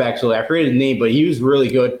that quarterback's I forget his name, but he was really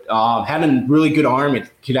good. Had a really good arm. It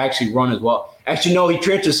could actually run as well. Actually, no, he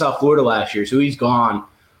transferred to South Florida last year, so he's gone.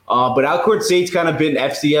 But Alcorn State's kind of been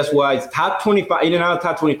FCS-wise top 25, in and out of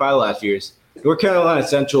top 25 last year's. North Carolina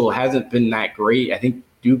Central hasn't been that great. I think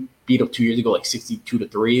Duke beat them 2 years ago,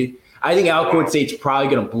 62-3. I think Alcorn State's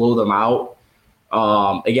probably going to blow them out.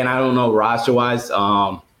 Again, I don't know roster-wise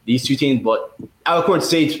these two teams, but Alcorn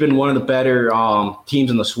State's been one of the better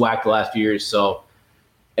teams in the SWAC the last few years. So,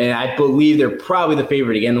 and I believe they're probably the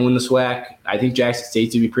favorite again to win the SWAC. I think Jackson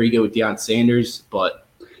State's going to be pretty good with Deion Sanders, but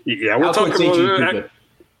yeah, we'll talk about it.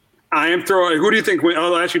 I am throwing. Who do you think?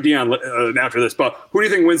 I'll ask you, Deion, after this. But who do you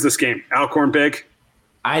think wins this game? Alcorn big?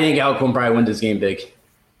 I think Alcorn probably wins this game big.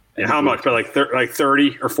 Yeah, how much? But like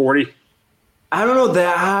 30 or 40? I don't know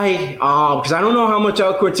that high because I don't know how much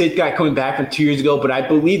Alcorn State got coming back from 2 years ago. But I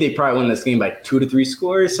believe they probably win this game by 2 to 3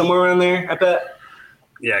 scores, somewhere around there. I bet.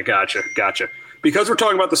 Yeah, gotcha. Because we're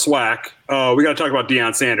talking about the SWAC, we got to talk about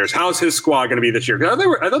Deion Sanders. How's his squad going to be this year?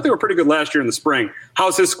 I thought they were pretty good last year in the spring.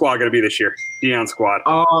 How's his squad going to be this year? Deion's squad.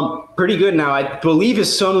 Pretty good now. I believe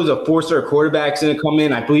his son, who's a 4-star quarterback, is going to come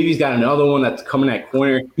in. I believe he's got another one that's coming at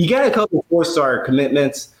corner. He got a couple 4-star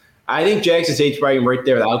commitments. I think Jackson State's probably right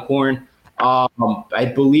there with Alcorn.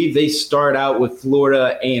 I believe they start out with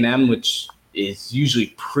Florida A&M, which is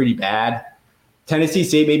usually pretty bad. Tennessee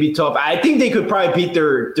State may be tough. I think they could probably beat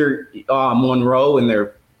their Monroe, and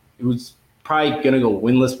it was probably going to go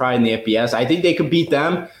winless probably in the FBS. I think they could beat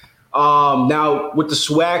them. Now with the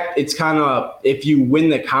SWAC, it's kind of, if you win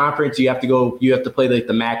the conference, you have to play like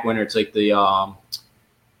the MAC winner. It's like the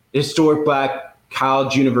historic Black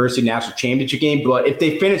College University National Championship game. But if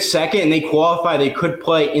they finish second and they qualify, they could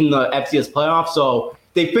play in the FCS playoffs. So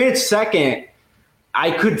if they finish second,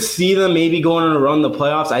 I could see them maybe going on a run in the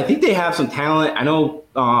playoffs. I think they have some talent. I know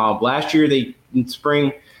last year in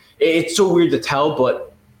spring, it's so weird to tell,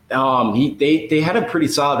 but they had a pretty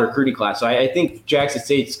solid recruiting class. So I think Jackson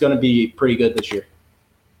State's going to be pretty good this year.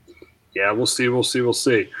 Yeah, we'll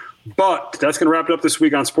see. But that's going to wrap it up this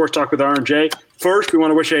week on Sports Talk with R&J. First, we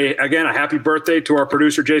want to wish a happy birthday to our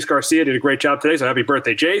producer, Jace Garcia. Did a great job today, so happy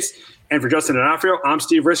birthday, Jace. And for Justin D'Onofrio, I'm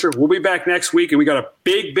Steve Risser. We'll be back next week, and we got a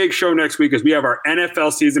big show next week as we have our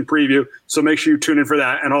NFL season preview, so make sure you tune in for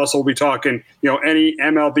that. And also we'll be talking, any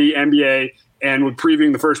MLB, NBA, and we're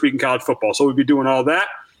previewing the first week in college football. So we'll be doing all that,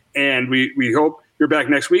 and we hope you're back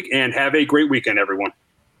next week, and have a great weekend, everyone.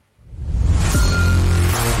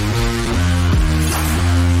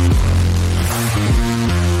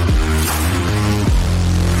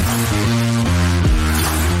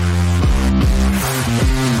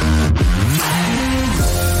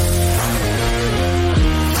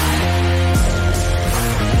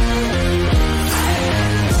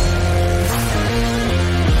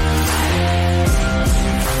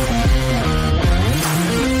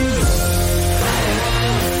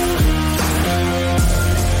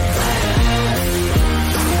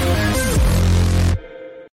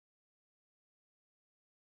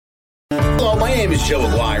 My name is Joe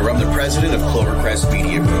Aguirre. I'm the president of Clovercrest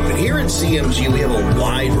Media Group. And here at CMG, we have a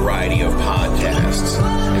wide variety of podcasts,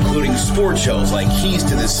 including sports shows like Keys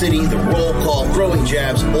to the City, The Roll Call, Throwing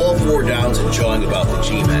Jabs, All Four Downs, and Jawing About the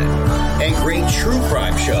G-Men. And great true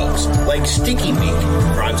crime shows like Sticky Meat,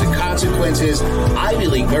 Crimes and Consequences, Ivy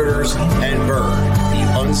League Murders, and Bird,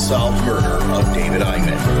 the unsolved murder of David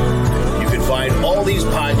Eichmann. You can find all these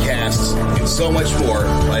podcasts and so much more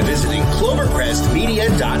by visiting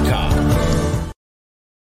clovercrestmedia.com.